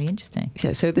looked really interesting.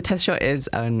 Yeah, so the test shot is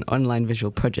an online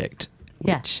visual project,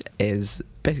 which is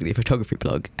basically a photography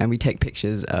blog, and we take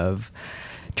pictures of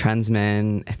trans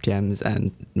men, FTMs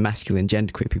and masculine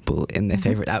genderqueer people in their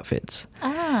favourite outfits.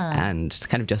 And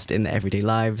kind of just in their everyday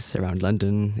lives around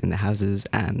London, in their houses,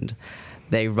 and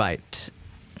they answer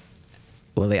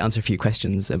a few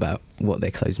questions about what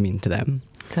their clothes mean to them.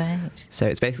 Great. So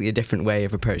it's basically a different way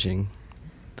of approaching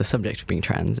the subject of being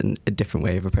trans and a different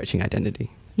way of approaching identity.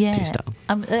 Yeah.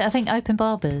 I think Open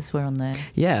Barbers were on there.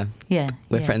 Yeah. Yeah.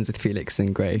 We're friends with Felix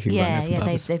and Gray, who run Open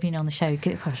Barbers. They've been on the show a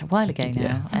while ago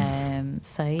now. brilliant.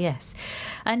 So yes,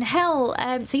 and Hel,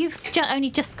 so you've only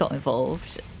just got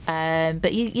involved,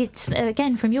 but it's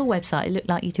again from your website. It looked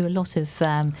like you do a lot of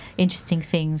interesting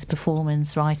things: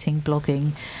 performance, writing,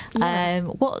 blogging. Yeah.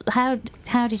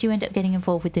 How did you end up getting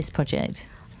involved with this project?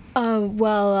 I've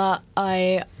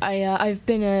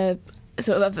been a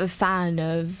sort of a fan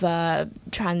of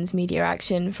trans media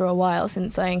action for a while,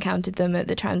 since I encountered them at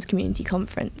the Trans Community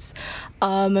Conference.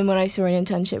 And when I saw an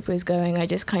internship was going, I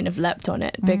just kind of leapt on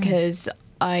it because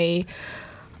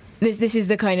this is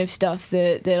the kind of stuff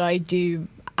that I do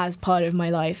as part of my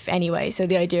life anyway. So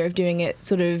the idea of doing it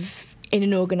sort of in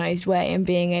an organised way and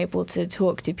being able to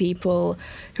talk to people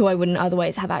who I wouldn't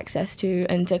otherwise have access to,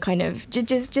 and to kind of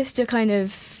just to kind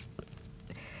of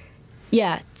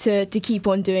to keep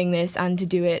on doing this and to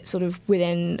do it sort of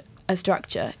within a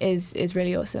structure is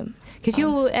really awesome. Because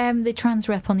you're the trans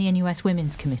rep on the NUS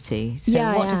Women's Committee,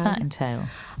 so what does that entail?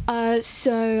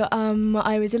 So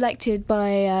I was elected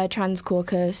by Trans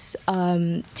Caucus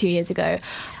 2 years ago.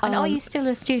 And are you still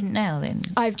a student now then?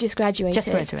 I've just graduated.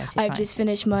 I've right. just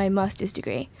finished my master's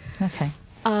degree. Okay.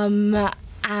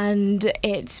 And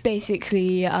it's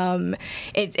basically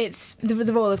it's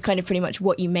the role is kind of pretty much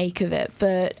what you make of it,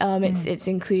 but it's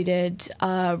included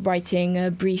writing a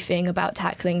briefing about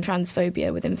tackling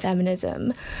transphobia within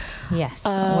feminism. Yes.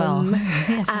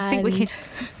 Yes, I think we could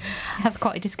have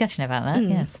quite a discussion about that.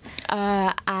 Yes.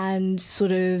 And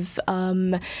sort of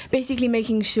basically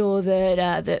making sure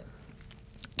that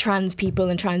trans people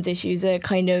and trans issues are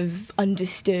kind of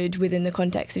understood within the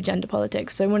context of gender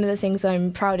politics. So one of the things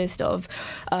I'm proudest of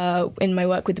in my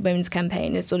work with the Women's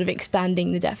Campaign is sort of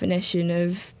expanding the definition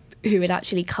of who it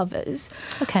actually covers.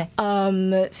 Okay.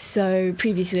 So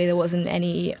previously there wasn't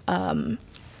a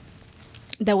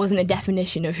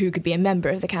definition of who could be a member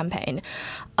of the campaign.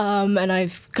 And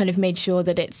I've kind of made sure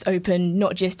that it's open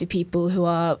not just to people who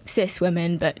are cis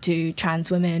women, but to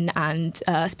trans women, and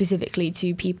specifically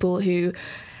to people who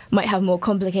might have more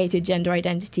complicated gender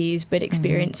identities but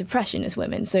experience oppression as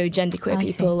women, so genderqueer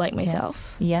people like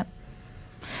myself. Yep.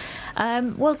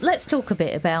 Well, let's talk a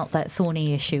bit about that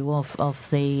thorny issue of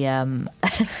the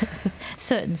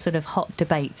certain sort of hot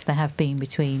debates there have been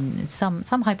between some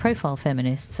high-profile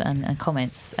feminists and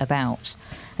comments about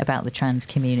the trans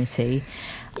community.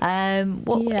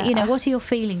 What are your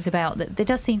feelings about that? There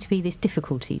does seem to be this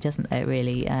difficulty, doesn't there,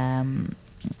 really,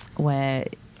 where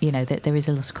that there is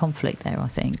a lot of conflict there, I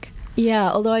think.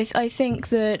 Yeah, although I think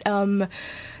that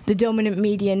the dominant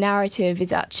media narrative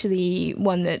is actually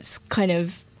one that's kind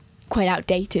of quite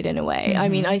outdated in a way. I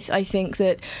mean, I think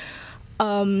that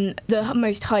the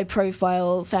most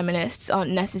high-profile feminists aren't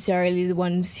necessarily the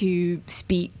ones who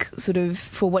speak sort of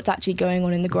for what's actually going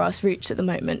on in the grassroots at the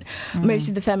moment. Most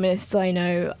of the feminists I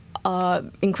know are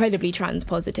incredibly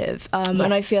trans-positive, and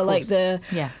I feel like the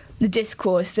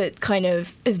discourse that kind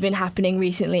of has been happening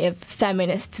recently of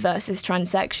feminists versus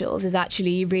transsexuals is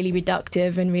actually really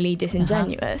reductive and really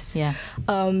disingenuous.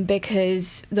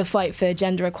 Because the fight for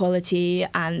gender equality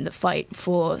and the fight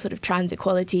for sort of trans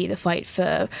equality, the fight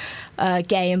for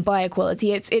gay and bi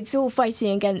equality, it's all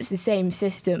fighting against the same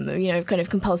system, kind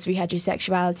of compulsory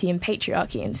heterosexuality and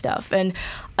patriarchy and stuff. And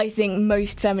I think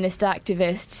most feminist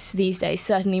activists these days,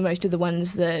 certainly most of the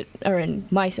ones that are in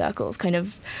my circles, kind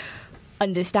of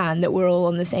understand that we're all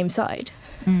on the same side.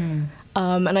 And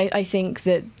I think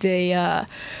that the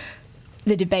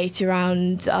debate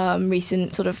around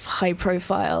recent sort of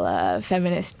high-profile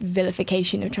feminist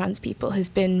vilification of trans people has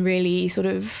been really sort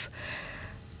of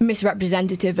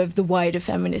misrepresentative of the wider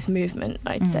feminist movement,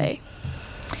 I'd say.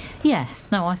 Yes,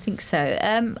 no, I think so.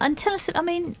 And tell us, I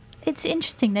mean, it's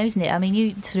interesting though, isn't it? I mean,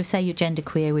 you sort of say you're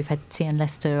genderqueer. We've had Sian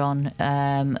Lester on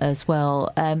as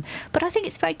well. But I think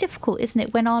it's very difficult, isn't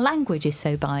it, when our language is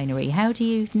so binary? How do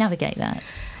you navigate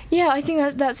that? Yeah, I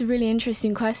think that's a really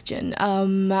interesting question.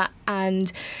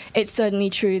 And it's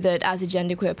certainly true that as a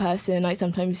genderqueer person, I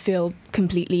sometimes feel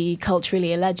completely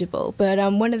culturally illegible. But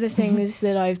one of the things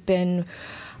that I've been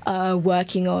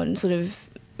working on sort of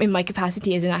in my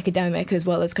capacity as an academic, as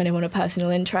well as kind of on a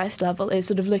personal interest level, is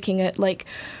sort of looking at like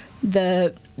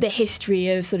the history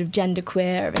of sort of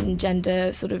genderqueer and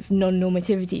gender sort of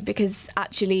non-normativity, because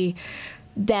actually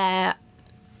there,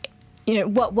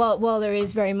 while there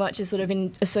is very much a sort of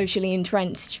a socially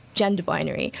entrenched gender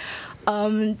binary,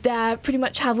 there pretty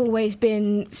much have always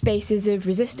been spaces of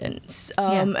resistance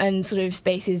and sort of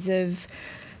spaces of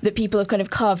that people have kind of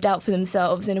carved out for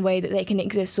themselves in a way that they can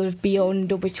exist sort of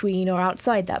beyond or between or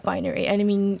outside that binary. And I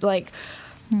mean, like,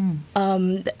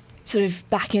 sort of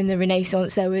back in the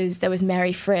Renaissance, there was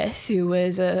Mary Frith, who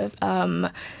was a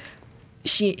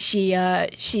she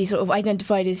sort of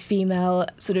identified as female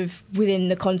sort of within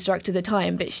the construct of the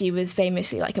time, but she was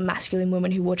famously like a masculine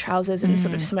woman who wore trousers and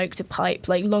sort of smoked a pipe,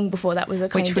 like long before that was a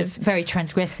kind Which was very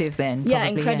transgressive then. Yeah,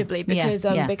 probably, incredibly, because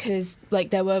because like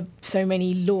there were so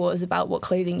many laws about what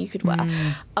clothing you could wear.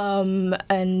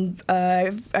 And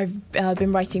I've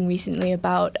been writing recently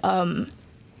about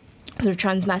sort of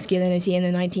trans masculinity in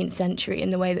the 19th century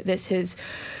and the way that this has,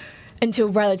 until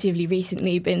relatively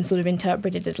recently, been sort of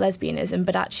interpreted as lesbianism,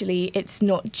 but actually it's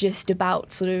not just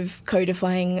about sort of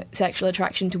codifying sexual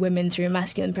attraction to women through a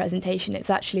masculine presentation. It's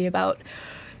actually about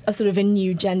a sort of a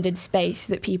new gendered space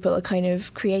that people are kind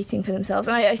of creating for themselves.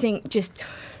 And I think just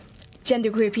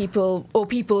genderqueer people, or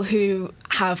people who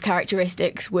have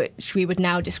characteristics which we would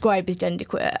now describe as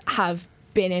genderqueer, have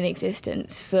been in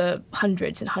existence for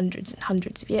hundreds and hundreds and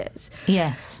hundreds of years.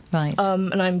 Yes, right.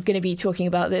 And I'm going to be talking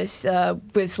about this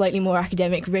with slightly more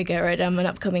academic rigour at an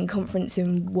upcoming conference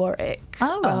in Warwick.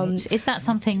 Oh, right. Is that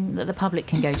something that the public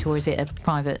can go to, or is it a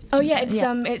private? Oh, yeah,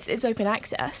 it's open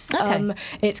access. Okay.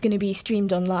 It's going to be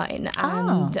streamed online,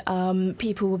 and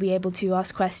people will be able to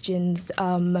ask questions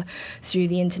through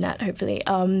the internet, hopefully.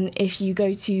 If you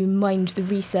go to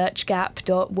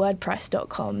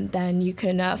mindtheresearchgap.wordpress.com, then you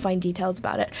can find details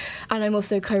about it. And I'm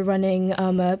also co-running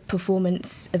a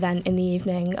performance event in the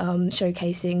evening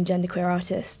showcasing genderqueer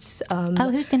artists.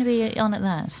 Who's going to be on at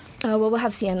that? Well, we'll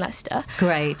have Sian Lester.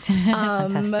 Great.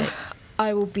 Fantastic.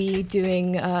 I will be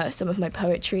doing some of my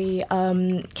poetry.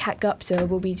 Kat Gupta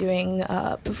will be doing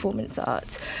performance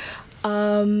art.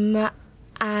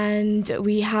 And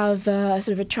we have sort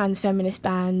of a trans feminist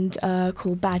band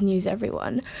called Bad News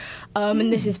Everyone.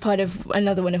 And this is part of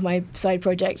another one of my side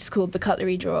projects called The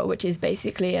Cutlery Drawer, which is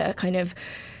basically a kind of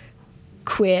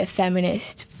queer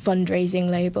feminist fundraising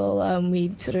label.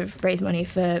 We sort of raise money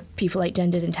for people like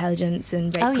Gendered Intelligence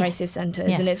and rape crisis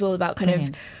centres. And it's all about kind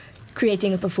of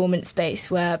creating a performance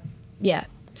space where,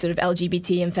 sort of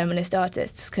LGBT and feminist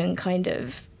artists can kind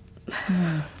of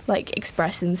like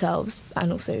express themselves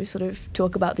and also sort of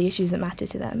talk about the issues that matter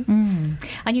to them.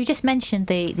 And you just mentioned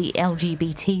the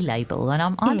LGBT label,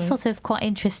 and I'm sort of quite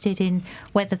interested in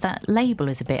whether that label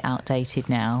is a bit outdated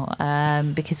now,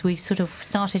 because we sort of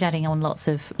started adding on lots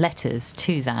of letters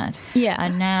to that. Yeah.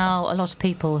 And now a lot of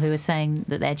people who are saying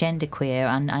that they're genderqueer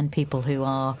and people who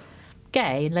are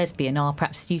gay and lesbian are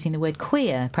perhaps using the word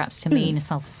queer perhaps to mean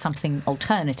something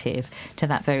alternative to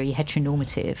that very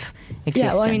heteronormative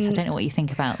existence. I don't know what you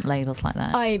think about labels like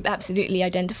that. I absolutely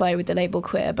identify with the label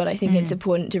queer, but I think it's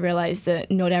important to realise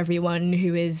that not everyone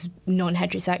who is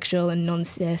non-heterosexual and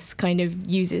non-cis kind of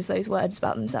uses those words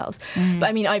about themselves. But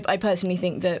I mean, I personally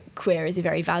think that queer is a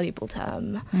very valuable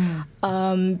term.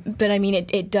 But I mean,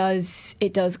 it does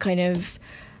kind of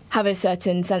have a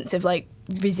certain sense of like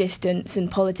resistance and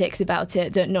politics about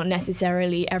it that not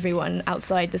necessarily everyone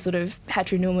outside the sort of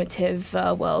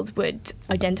heteronormative world would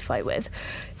identify with.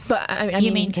 But I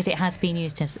you mean because it has been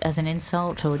used as an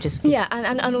insult, or just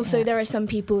and also there are some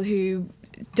people who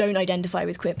don't identify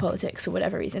with queer politics for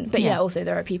whatever reason, but also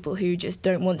there are people who just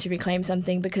don't want to reclaim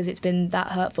something because it's been that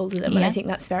hurtful to them, and I think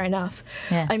that's fair enough.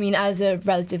 I mean, as a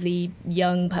relatively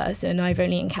young person, I've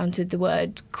only encountered the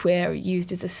word queer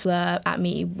used as a slur at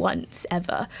me once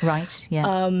ever. Right.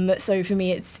 So for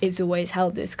me it's always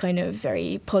held this kind of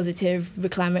very positive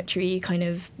reclamatory kind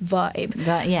of vibe.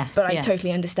 But I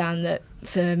totally understand that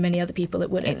for many other people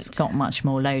it wouldn't. It's got much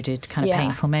more loaded kind of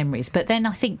painful memories. But then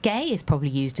I think gay is probably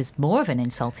used as more of an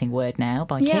insulting word now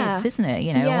by kids, isn't it?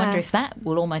 You know, I wonder if that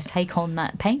will almost take on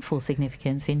that painful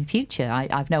significance in future.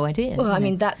 I've no idea. Well, I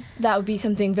mean, that would be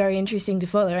something very interesting to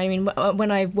follow. I mean, when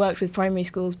I've worked with primary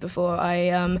schools before,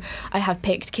 I have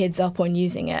picked kids up on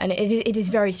using it, and it is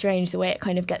very strange the way it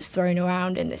kind of gets thrown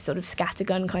around in this sort of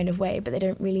scattergun kind of way, but they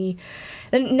don't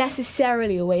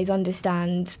necessarily always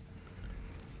understand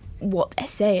what they're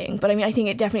saying. But I mean, I think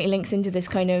it definitely links into this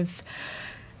kind of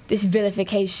this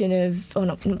vilification of, or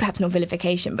not, perhaps not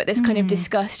vilification, but this kind of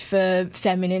disgust for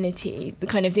femininity, the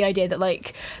kind of the idea that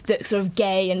like that sort of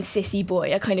gay and sissy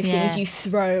boy are kind of things you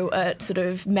throw at sort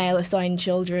of male assigned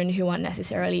children who aren't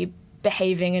necessarily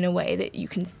behaving in a way that you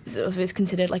can sort of is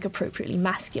considered like appropriately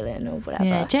masculine or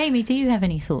whatever. Jamie, do you have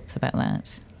any thoughts about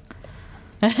that?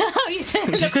 You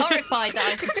look horrified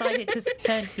that I've decided to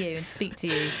turn to you and speak to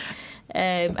you.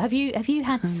 Have you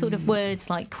had sort of words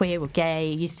like queer or gay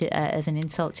used to, as an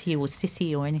insult to you, or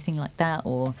sissy or anything like that,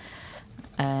 or?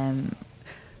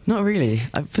 Not really.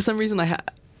 For some reason, I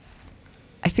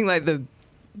think like the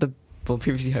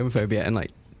previously homophobia and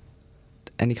like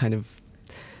any kind of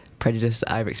prejudice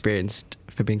that I've experienced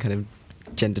for being kind of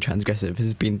gender transgressive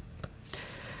has been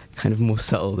kind of more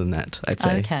subtle than that, I'd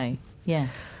say. Okay.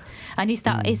 Yes. And is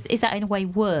that is that in a way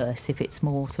worse if it's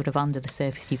more sort of under the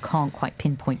surface? You can't quite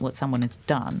pinpoint what someone has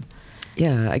done.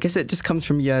 Yeah, I guess it just comes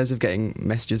from years of getting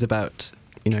messages about,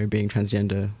 being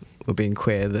transgender or being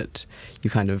queer that you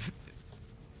kind of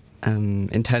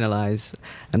internalise,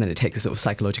 and then it takes a sort of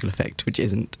psychological effect, which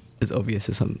isn't as obvious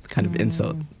as some kind of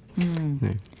insult.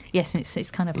 No. Yes, and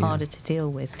it's kind of harder to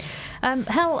deal with.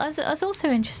 Hel, I was also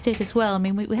interested as well. I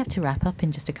mean, we have to wrap up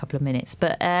in just a couple of minutes,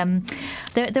 but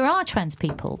there are trans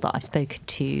people that I've spoken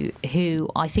to who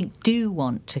I think do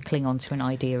want to cling on to an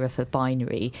idea of a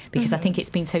binary, because I think it's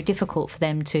been so difficult for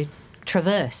them to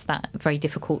traverse that very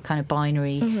difficult kind of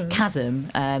binary chasm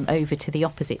over to the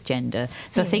opposite gender.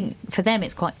 So I think for them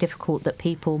it's quite difficult that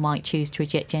people might choose to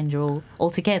reject gender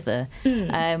altogether.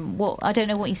 I don't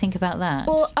know what you think about that.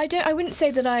 Well, I wouldn't say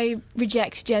that I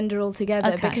reject gender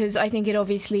altogether, because I think it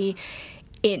obviously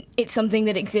it's something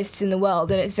that exists in the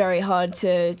world, and it's very hard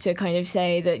to kind of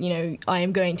say that, I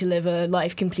am going to live a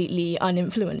life completely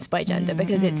uninfluenced by gender,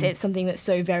 because it's something that's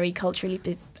so very culturally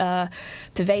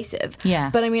pervasive.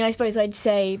 Yeah. But I mean, I suppose I'd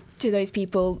say to those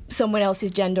people, someone else's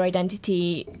gender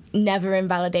identity never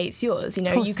invalidates yours.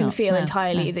 You can feel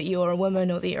entirely that you're a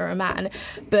woman or that you're a man,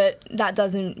 but that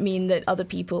doesn't mean that other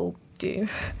people do.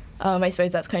 I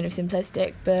suppose that's kind of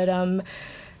simplistic,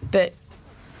 but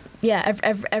yeah,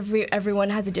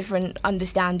 everyone has a different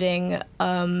understanding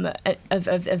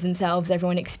of themselves.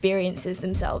 Everyone experiences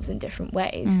themselves in different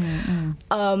ways.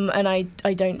 And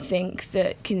I don't think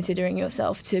that considering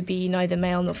yourself to be neither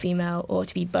male nor female, or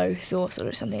to be both, or sort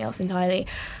of something else entirely,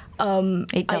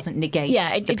 it doesn't negate.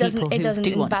 Yeah, it doesn't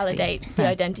invalidate the No.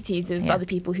 identities of other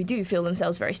people who do feel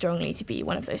themselves very strongly to be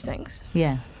one of those things.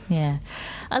 Yeah. Yeah,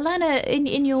 Alana,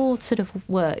 in your sort of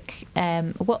work,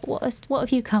 what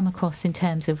have you come across in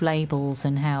terms of labels,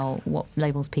 and what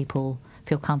labels people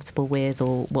feel comfortable with,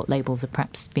 or what labels are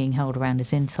perhaps being held around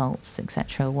as insults,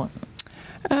 etc.? What?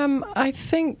 I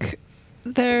think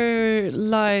there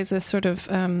lies a sort of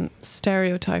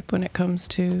stereotype when it comes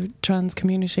to trans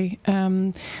community,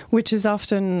 which is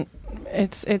often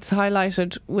it's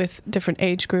highlighted with different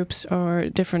age groups or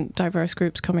different diverse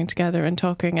groups coming together and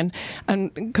talking,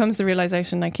 and comes the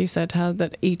realization, like you said, Hal,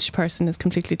 that each person is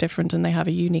completely different and they have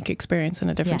a unique experience and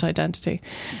a different identity.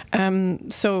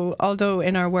 So although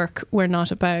in our work we're not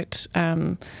about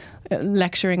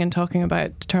lecturing and talking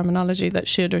about terminology that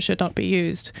should or should not be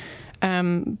used,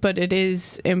 but it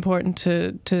is important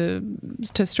to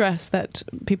stress that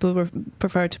people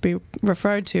prefer to be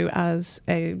referred to as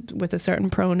with a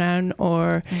certain pronoun,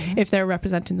 or if they're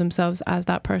representing themselves as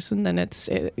that person, then it's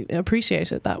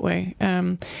appreciated that way.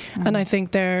 And I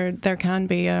think there can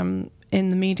be in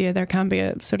the media there can be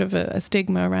a sort of a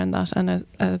stigma around that, and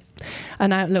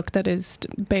an outlook that is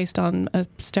based on a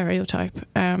stereotype.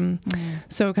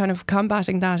 So kind of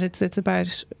combating that, it's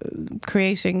about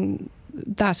creating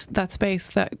that space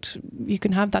that you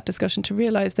can have that discussion, to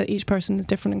realise that each person is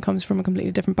different and comes from a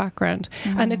completely different background.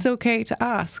 And it's okay to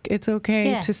ask. It's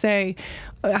okay to say,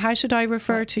 how should I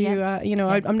refer to you?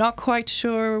 I'm not quite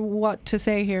sure what to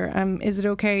say here. Is it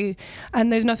okay?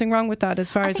 And there's nothing wrong with that as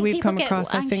far as we've come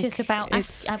across. I think about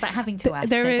having to ask.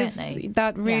 There though, is, don't they?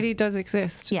 that really does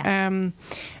exist. Yes.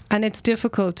 And it's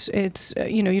difficult. It's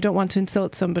you don't want to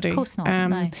insult somebody. Of course not.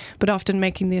 No. But often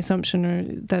making the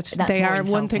assumption that they are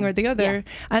one thing or the other,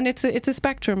 and it's a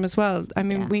spectrum as well. I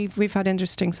mean, we've had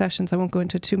interesting sessions. I won't go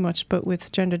into too much, but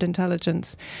with gendered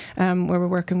intelligence, where we're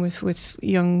working with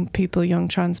young people, young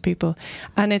trans people,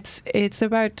 and it's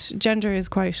about gender is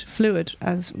quite fluid,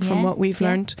 from what we've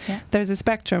learned. There's a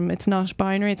spectrum. It's not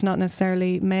binary. It's not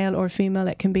necessarily male or female.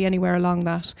 It can be anywhere along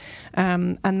that,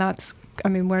 and that's. I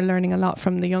mean, we're learning a lot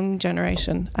from the young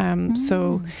generation.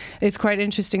 So it's quite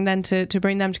interesting then to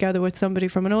bring them together with somebody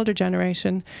from an older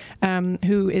generation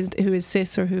who is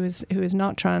cis or who is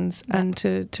not trans, and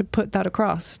to put that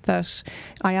across, that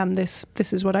I am this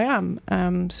is what I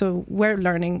am. So we're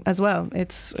learning as well.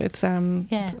 It's well,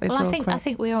 I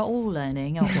think we are all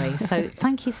learning, aren't we? So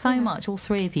thank you so much, all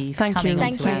three of you, for coming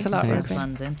on to Thanks a lot, South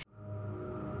London.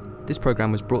 This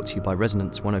programme was brought to you by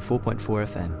Resonance 104.4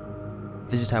 FM.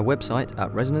 Visit our website at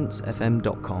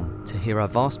resonancefm.com to hear our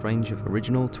vast range of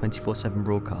original 24/7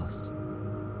 broadcasts.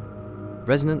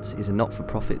 Resonance is a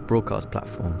not-for-profit broadcast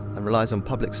platform and relies on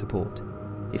public support.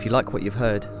 If you like what you've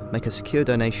heard, make a secure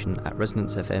donation at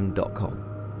resonancefm.com.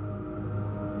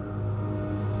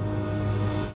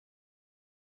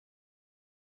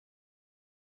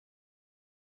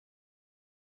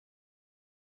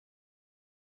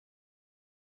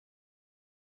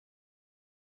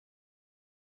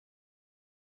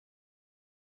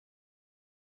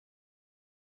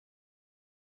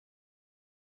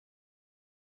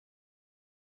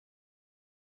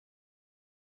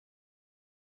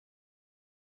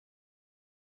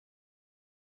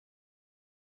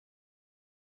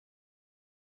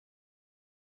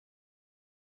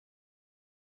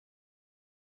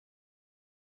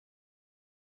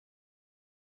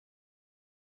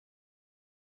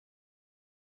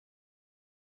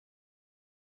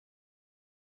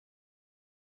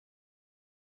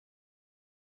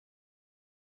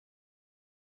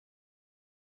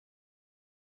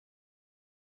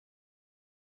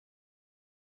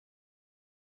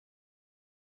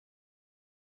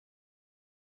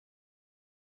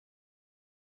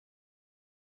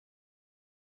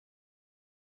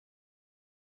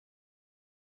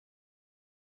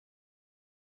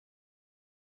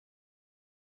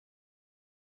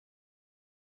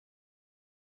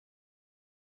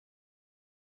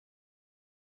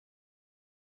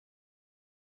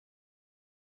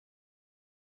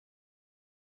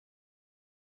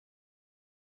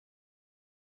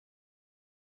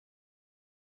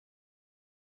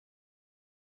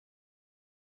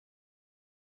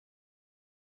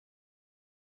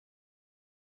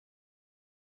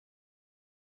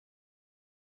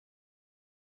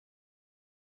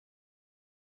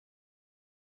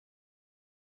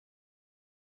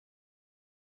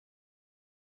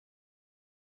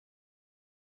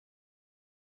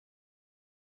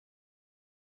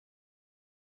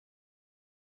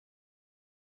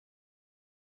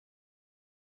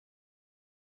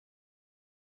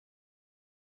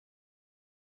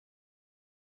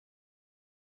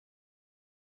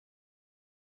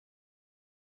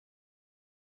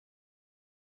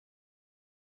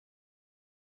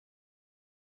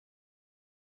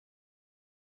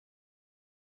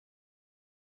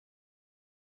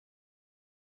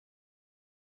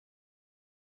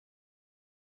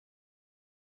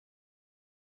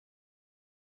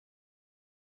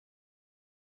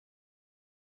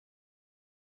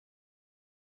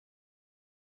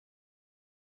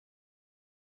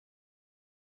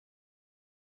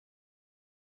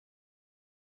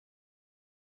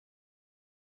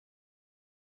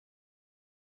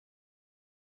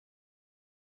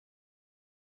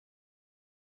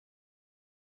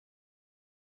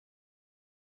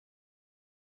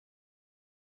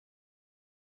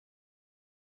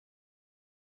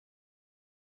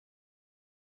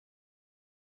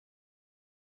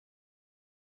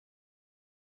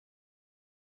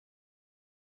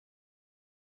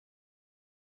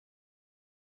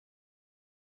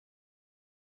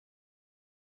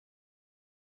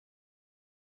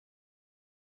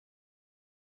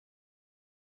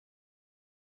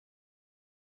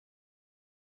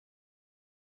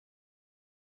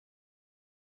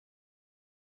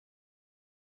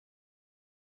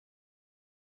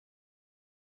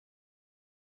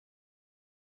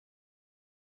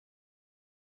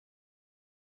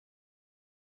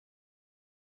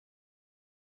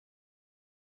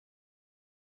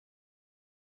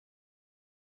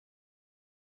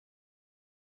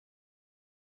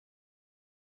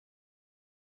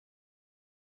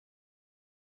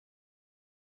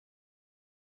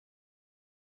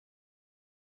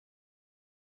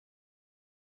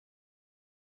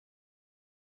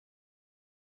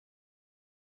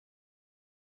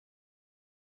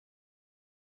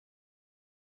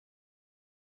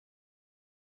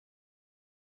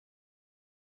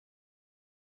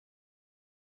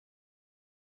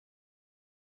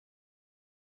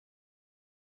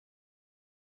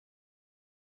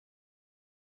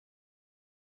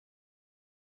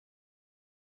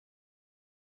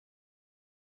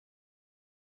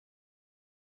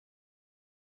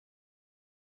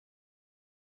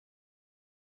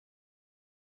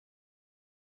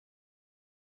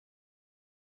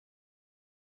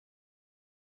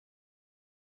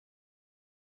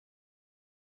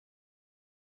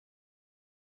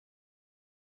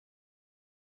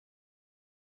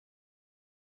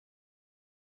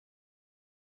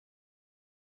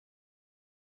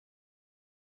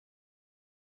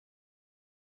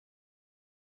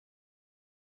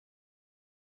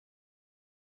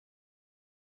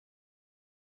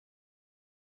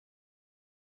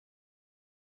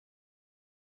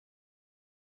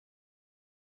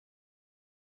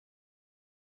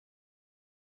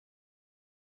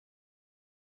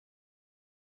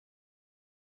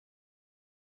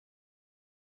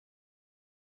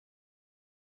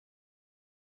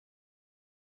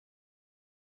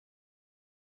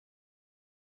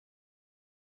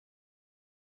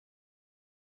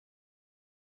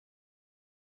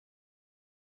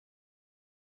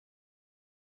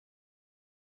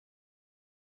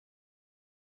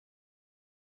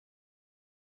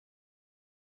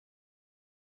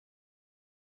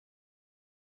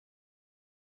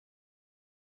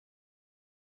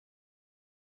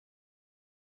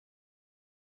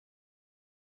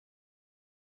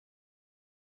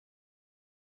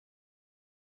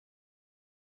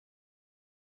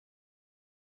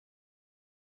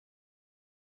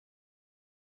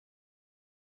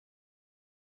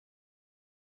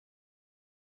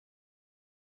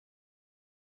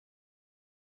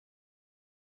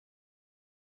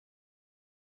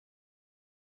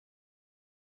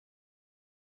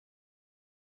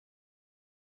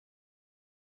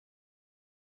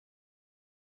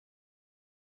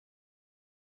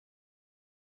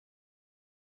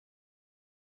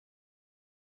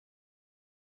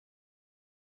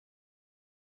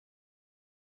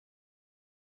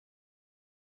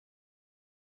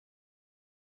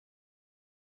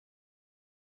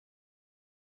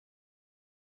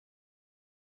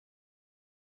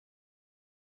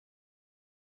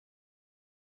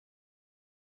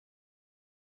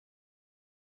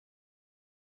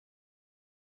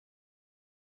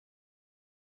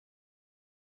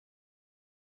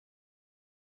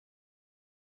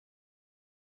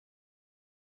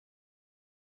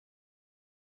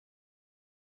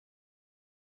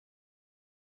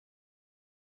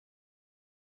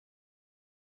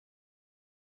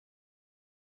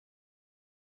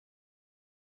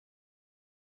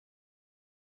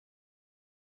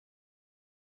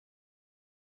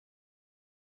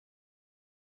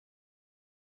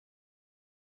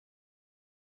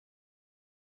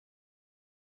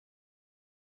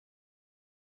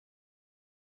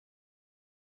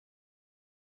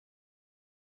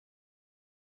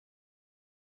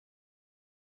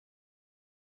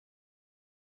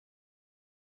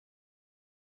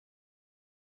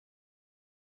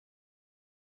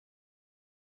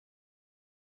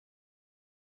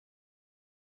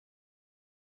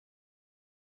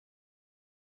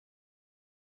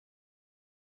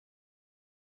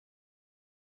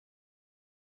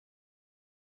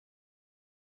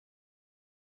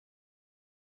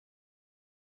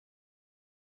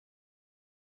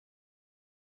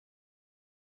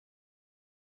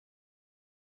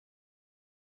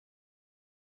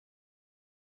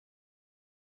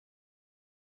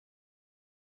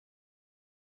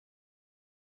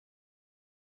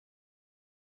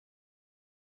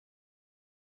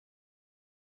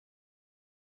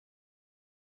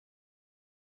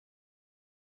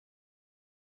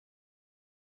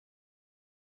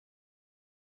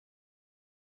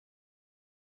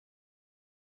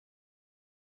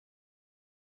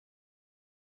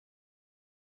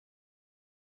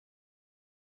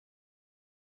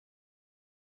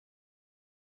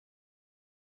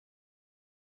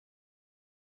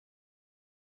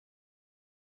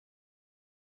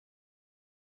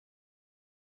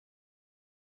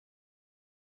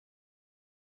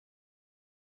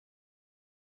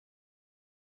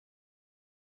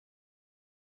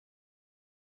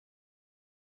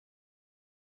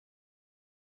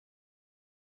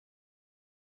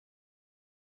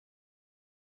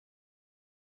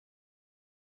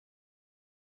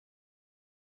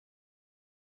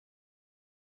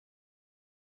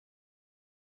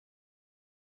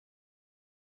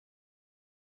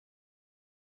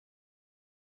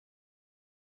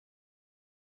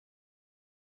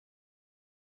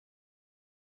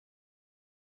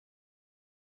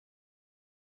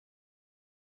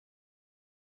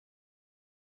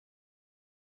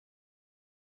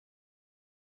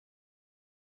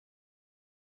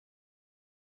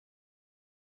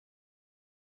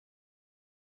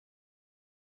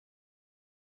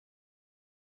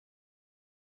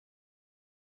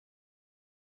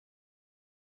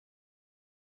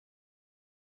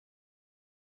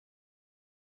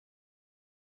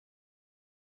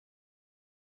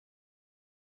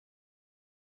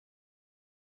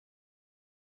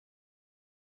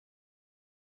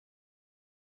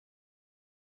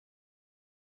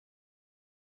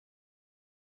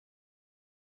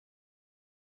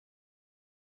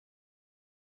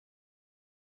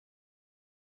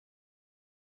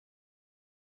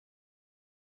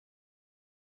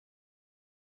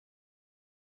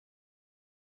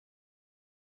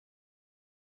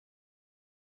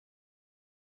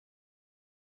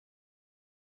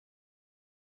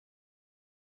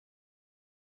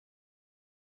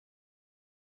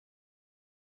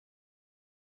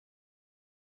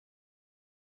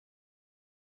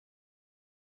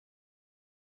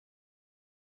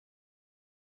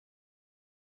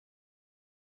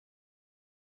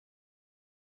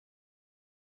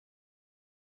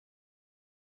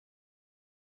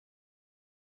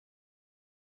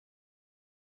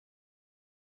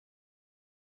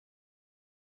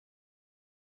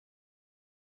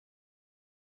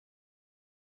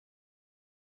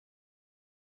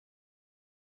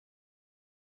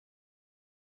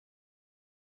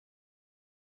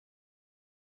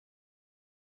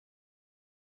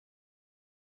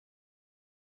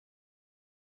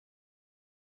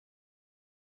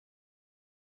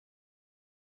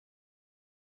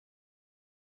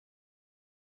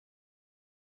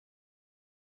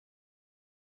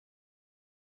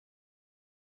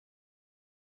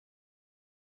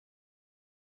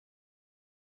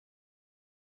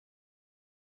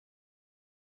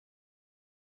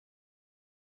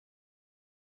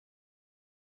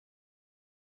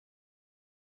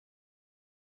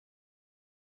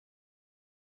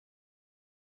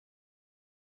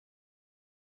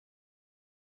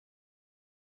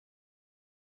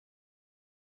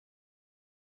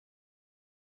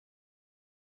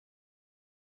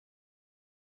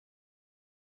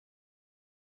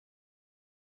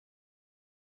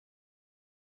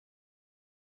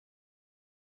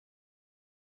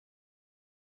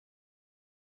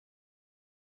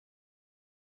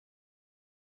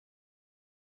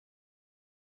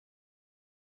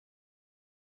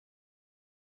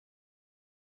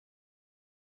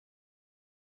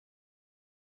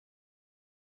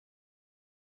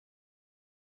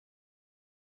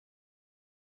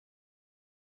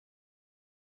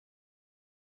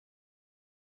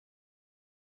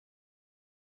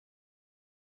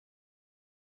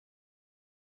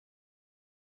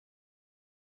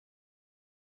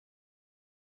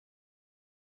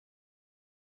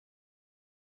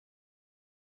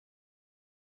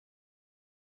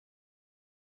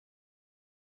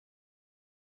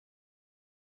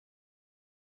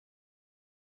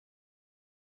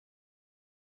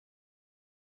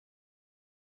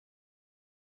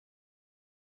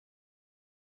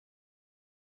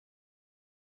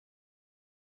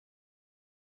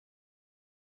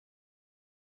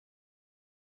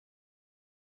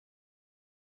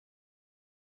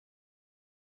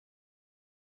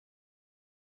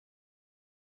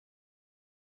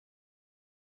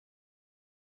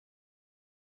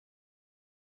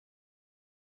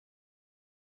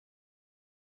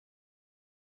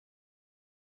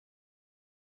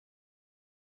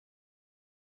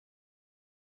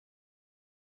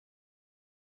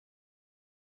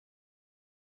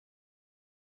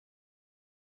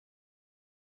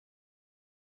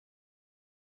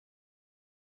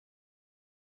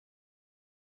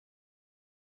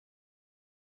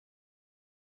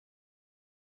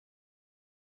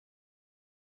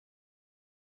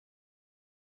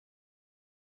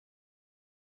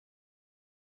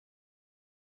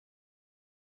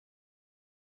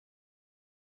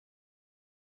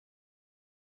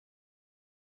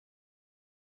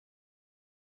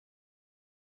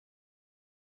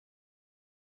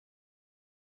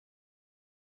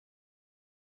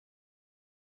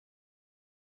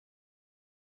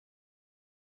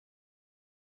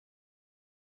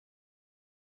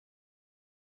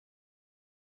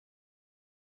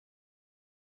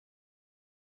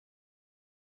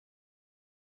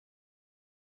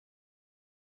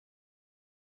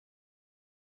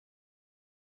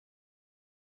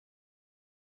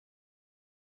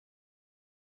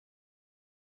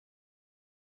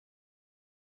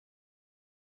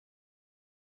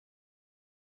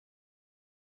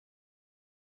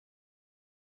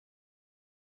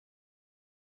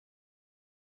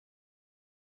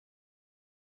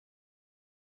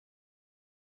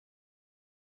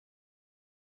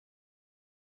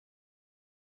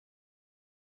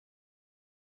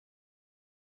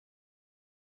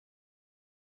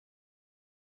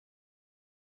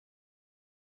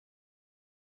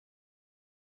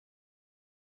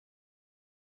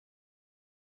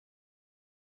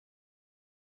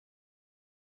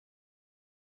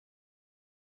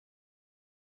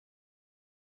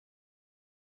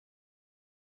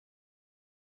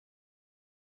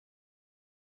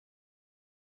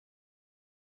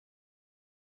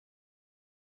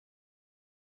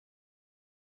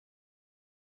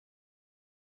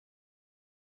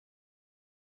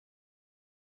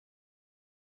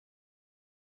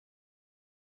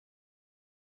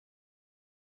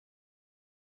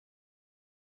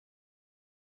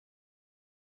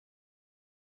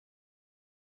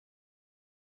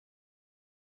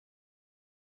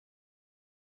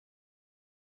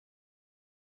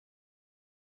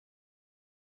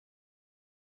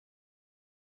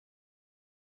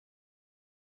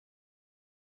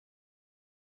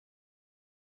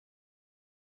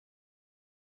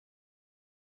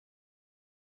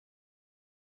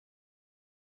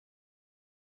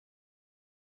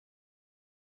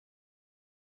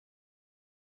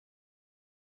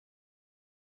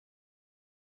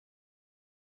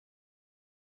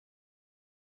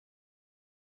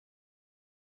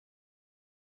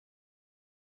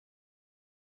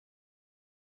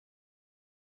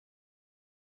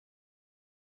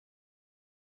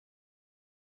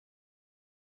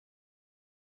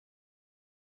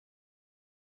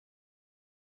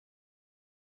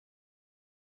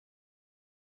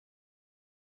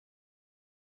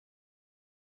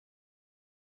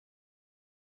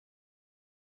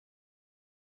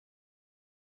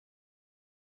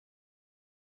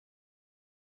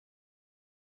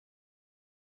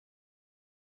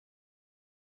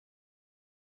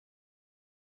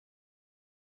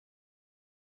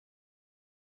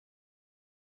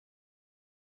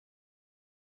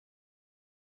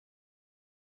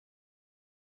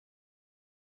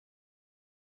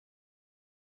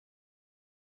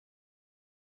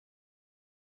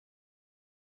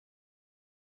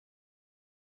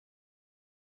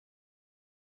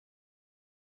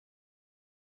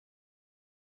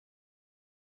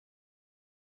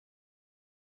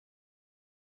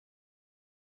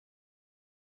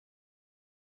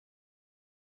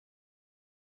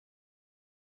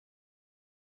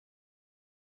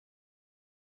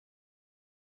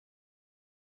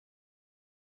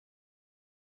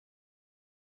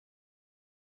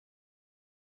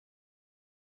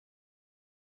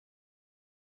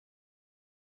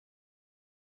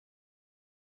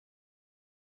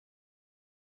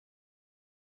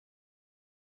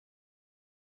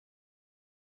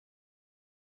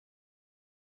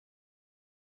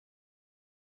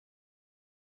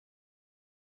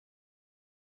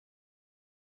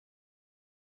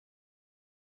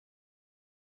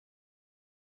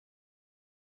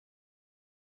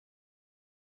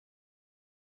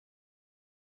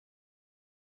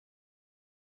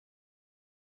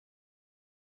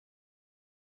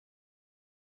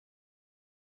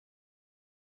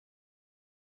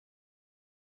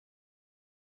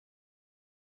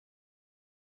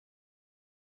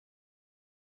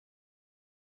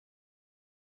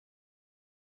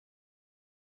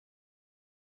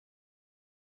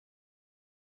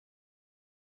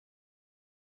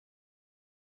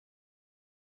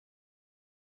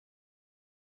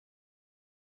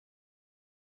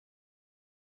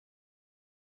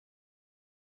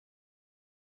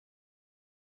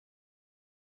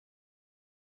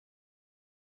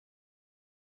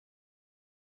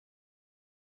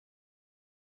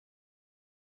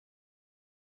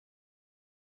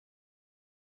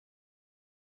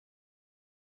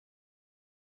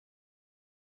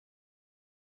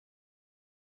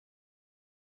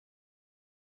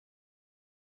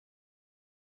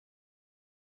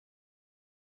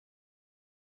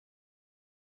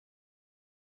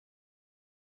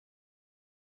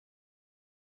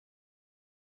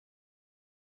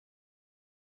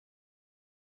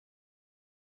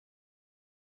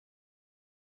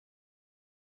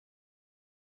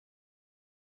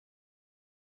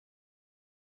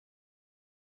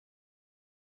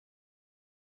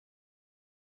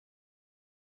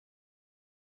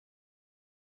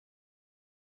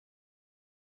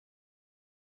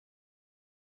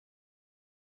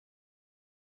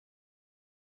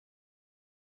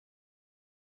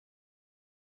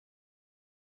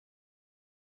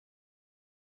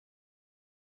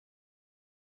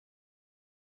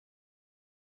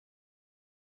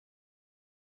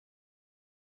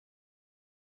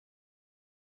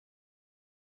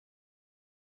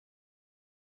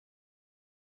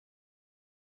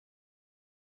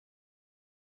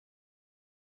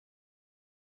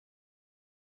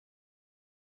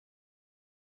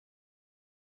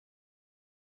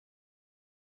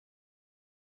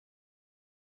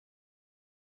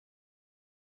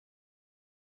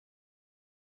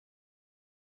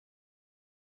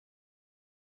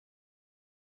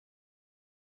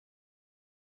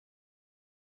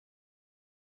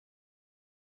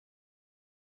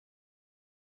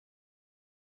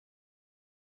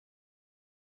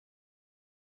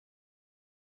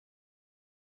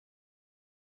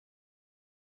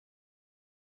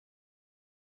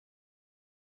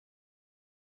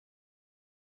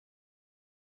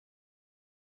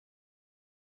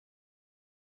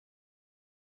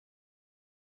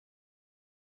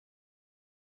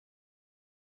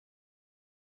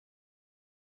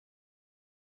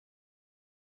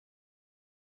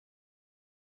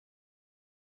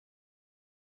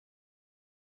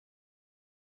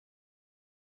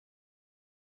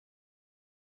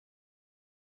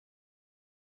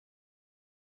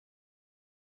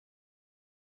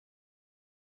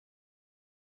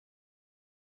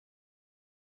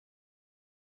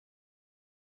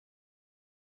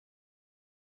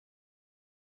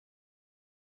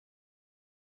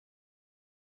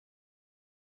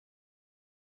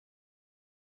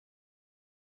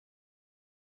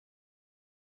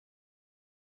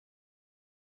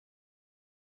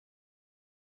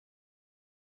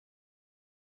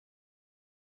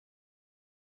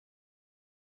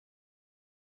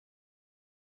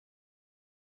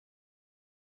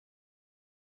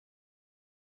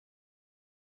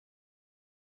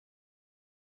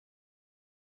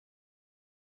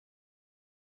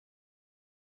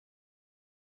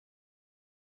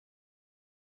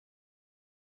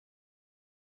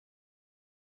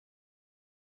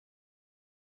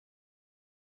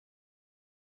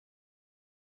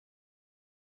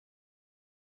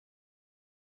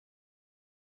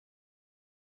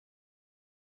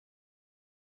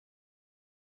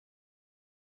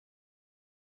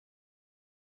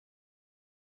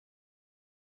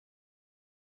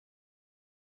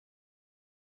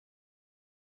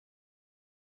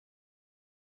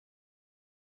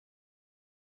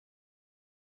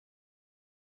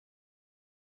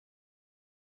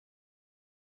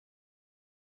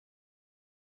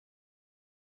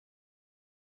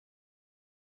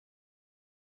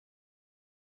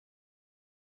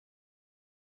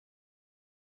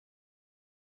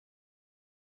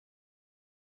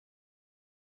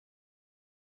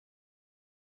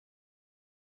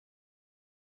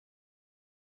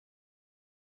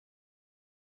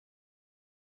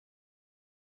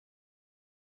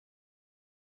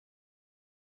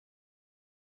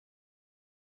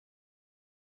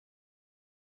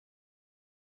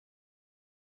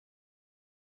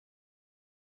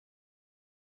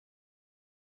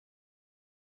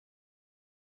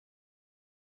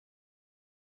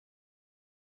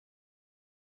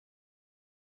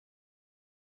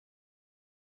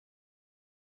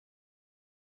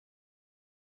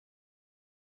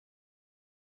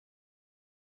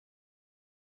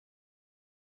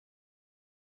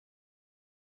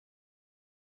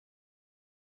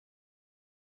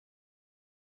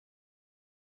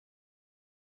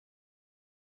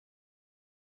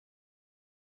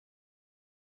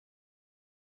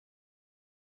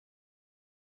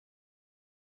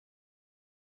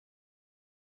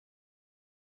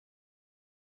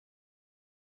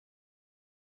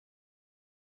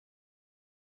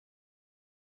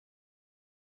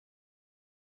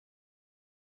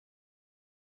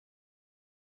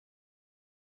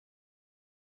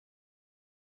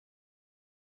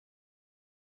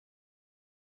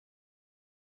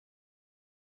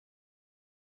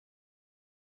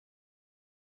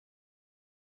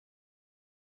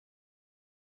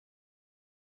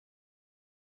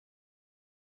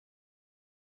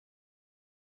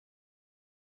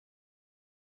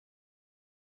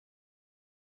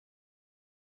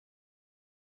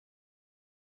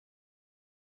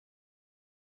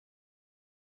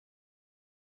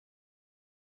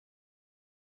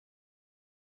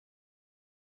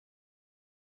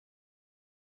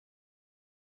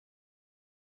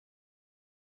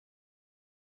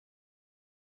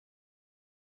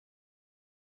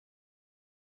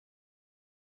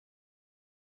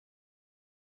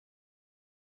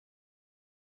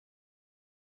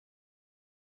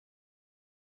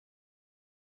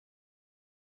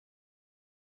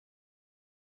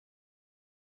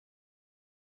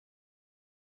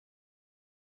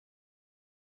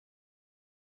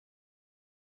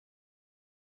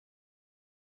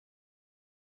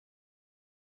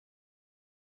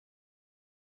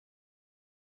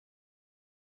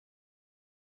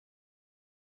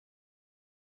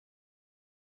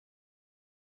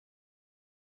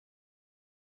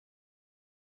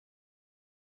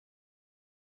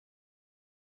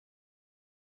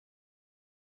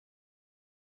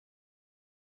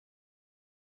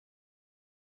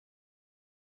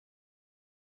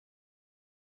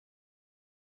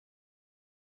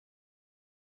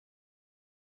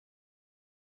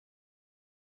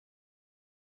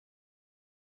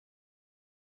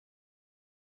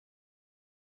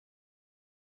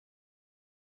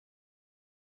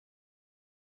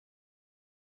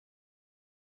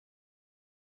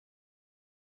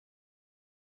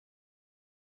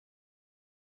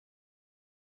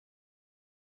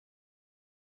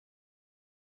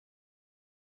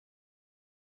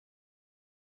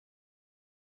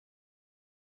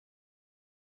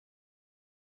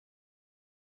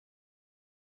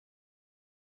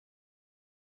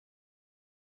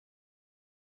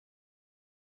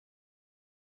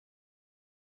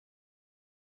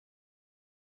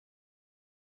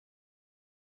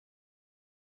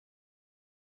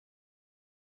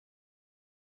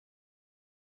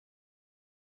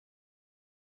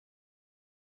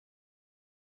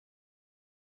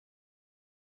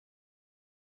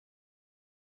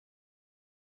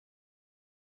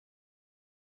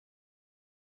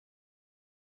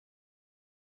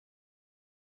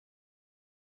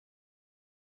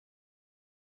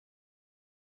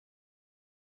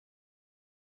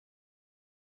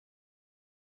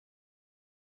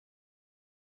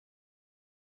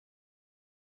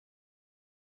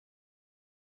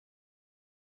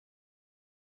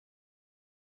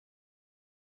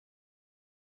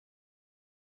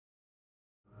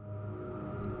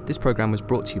 This programme was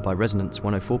brought to you by Resonance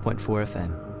 104.4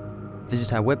 FM.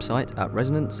 Visit our website at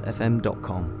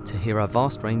resonancefm.com to hear our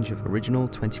vast range of original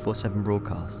 24/7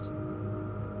 broadcasts.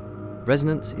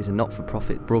 Resonance is a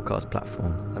not-for-profit broadcast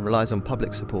platform and relies on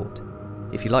public support.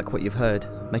 If you like what you've heard,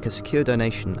 make a secure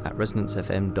donation at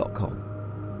resonancefm.com.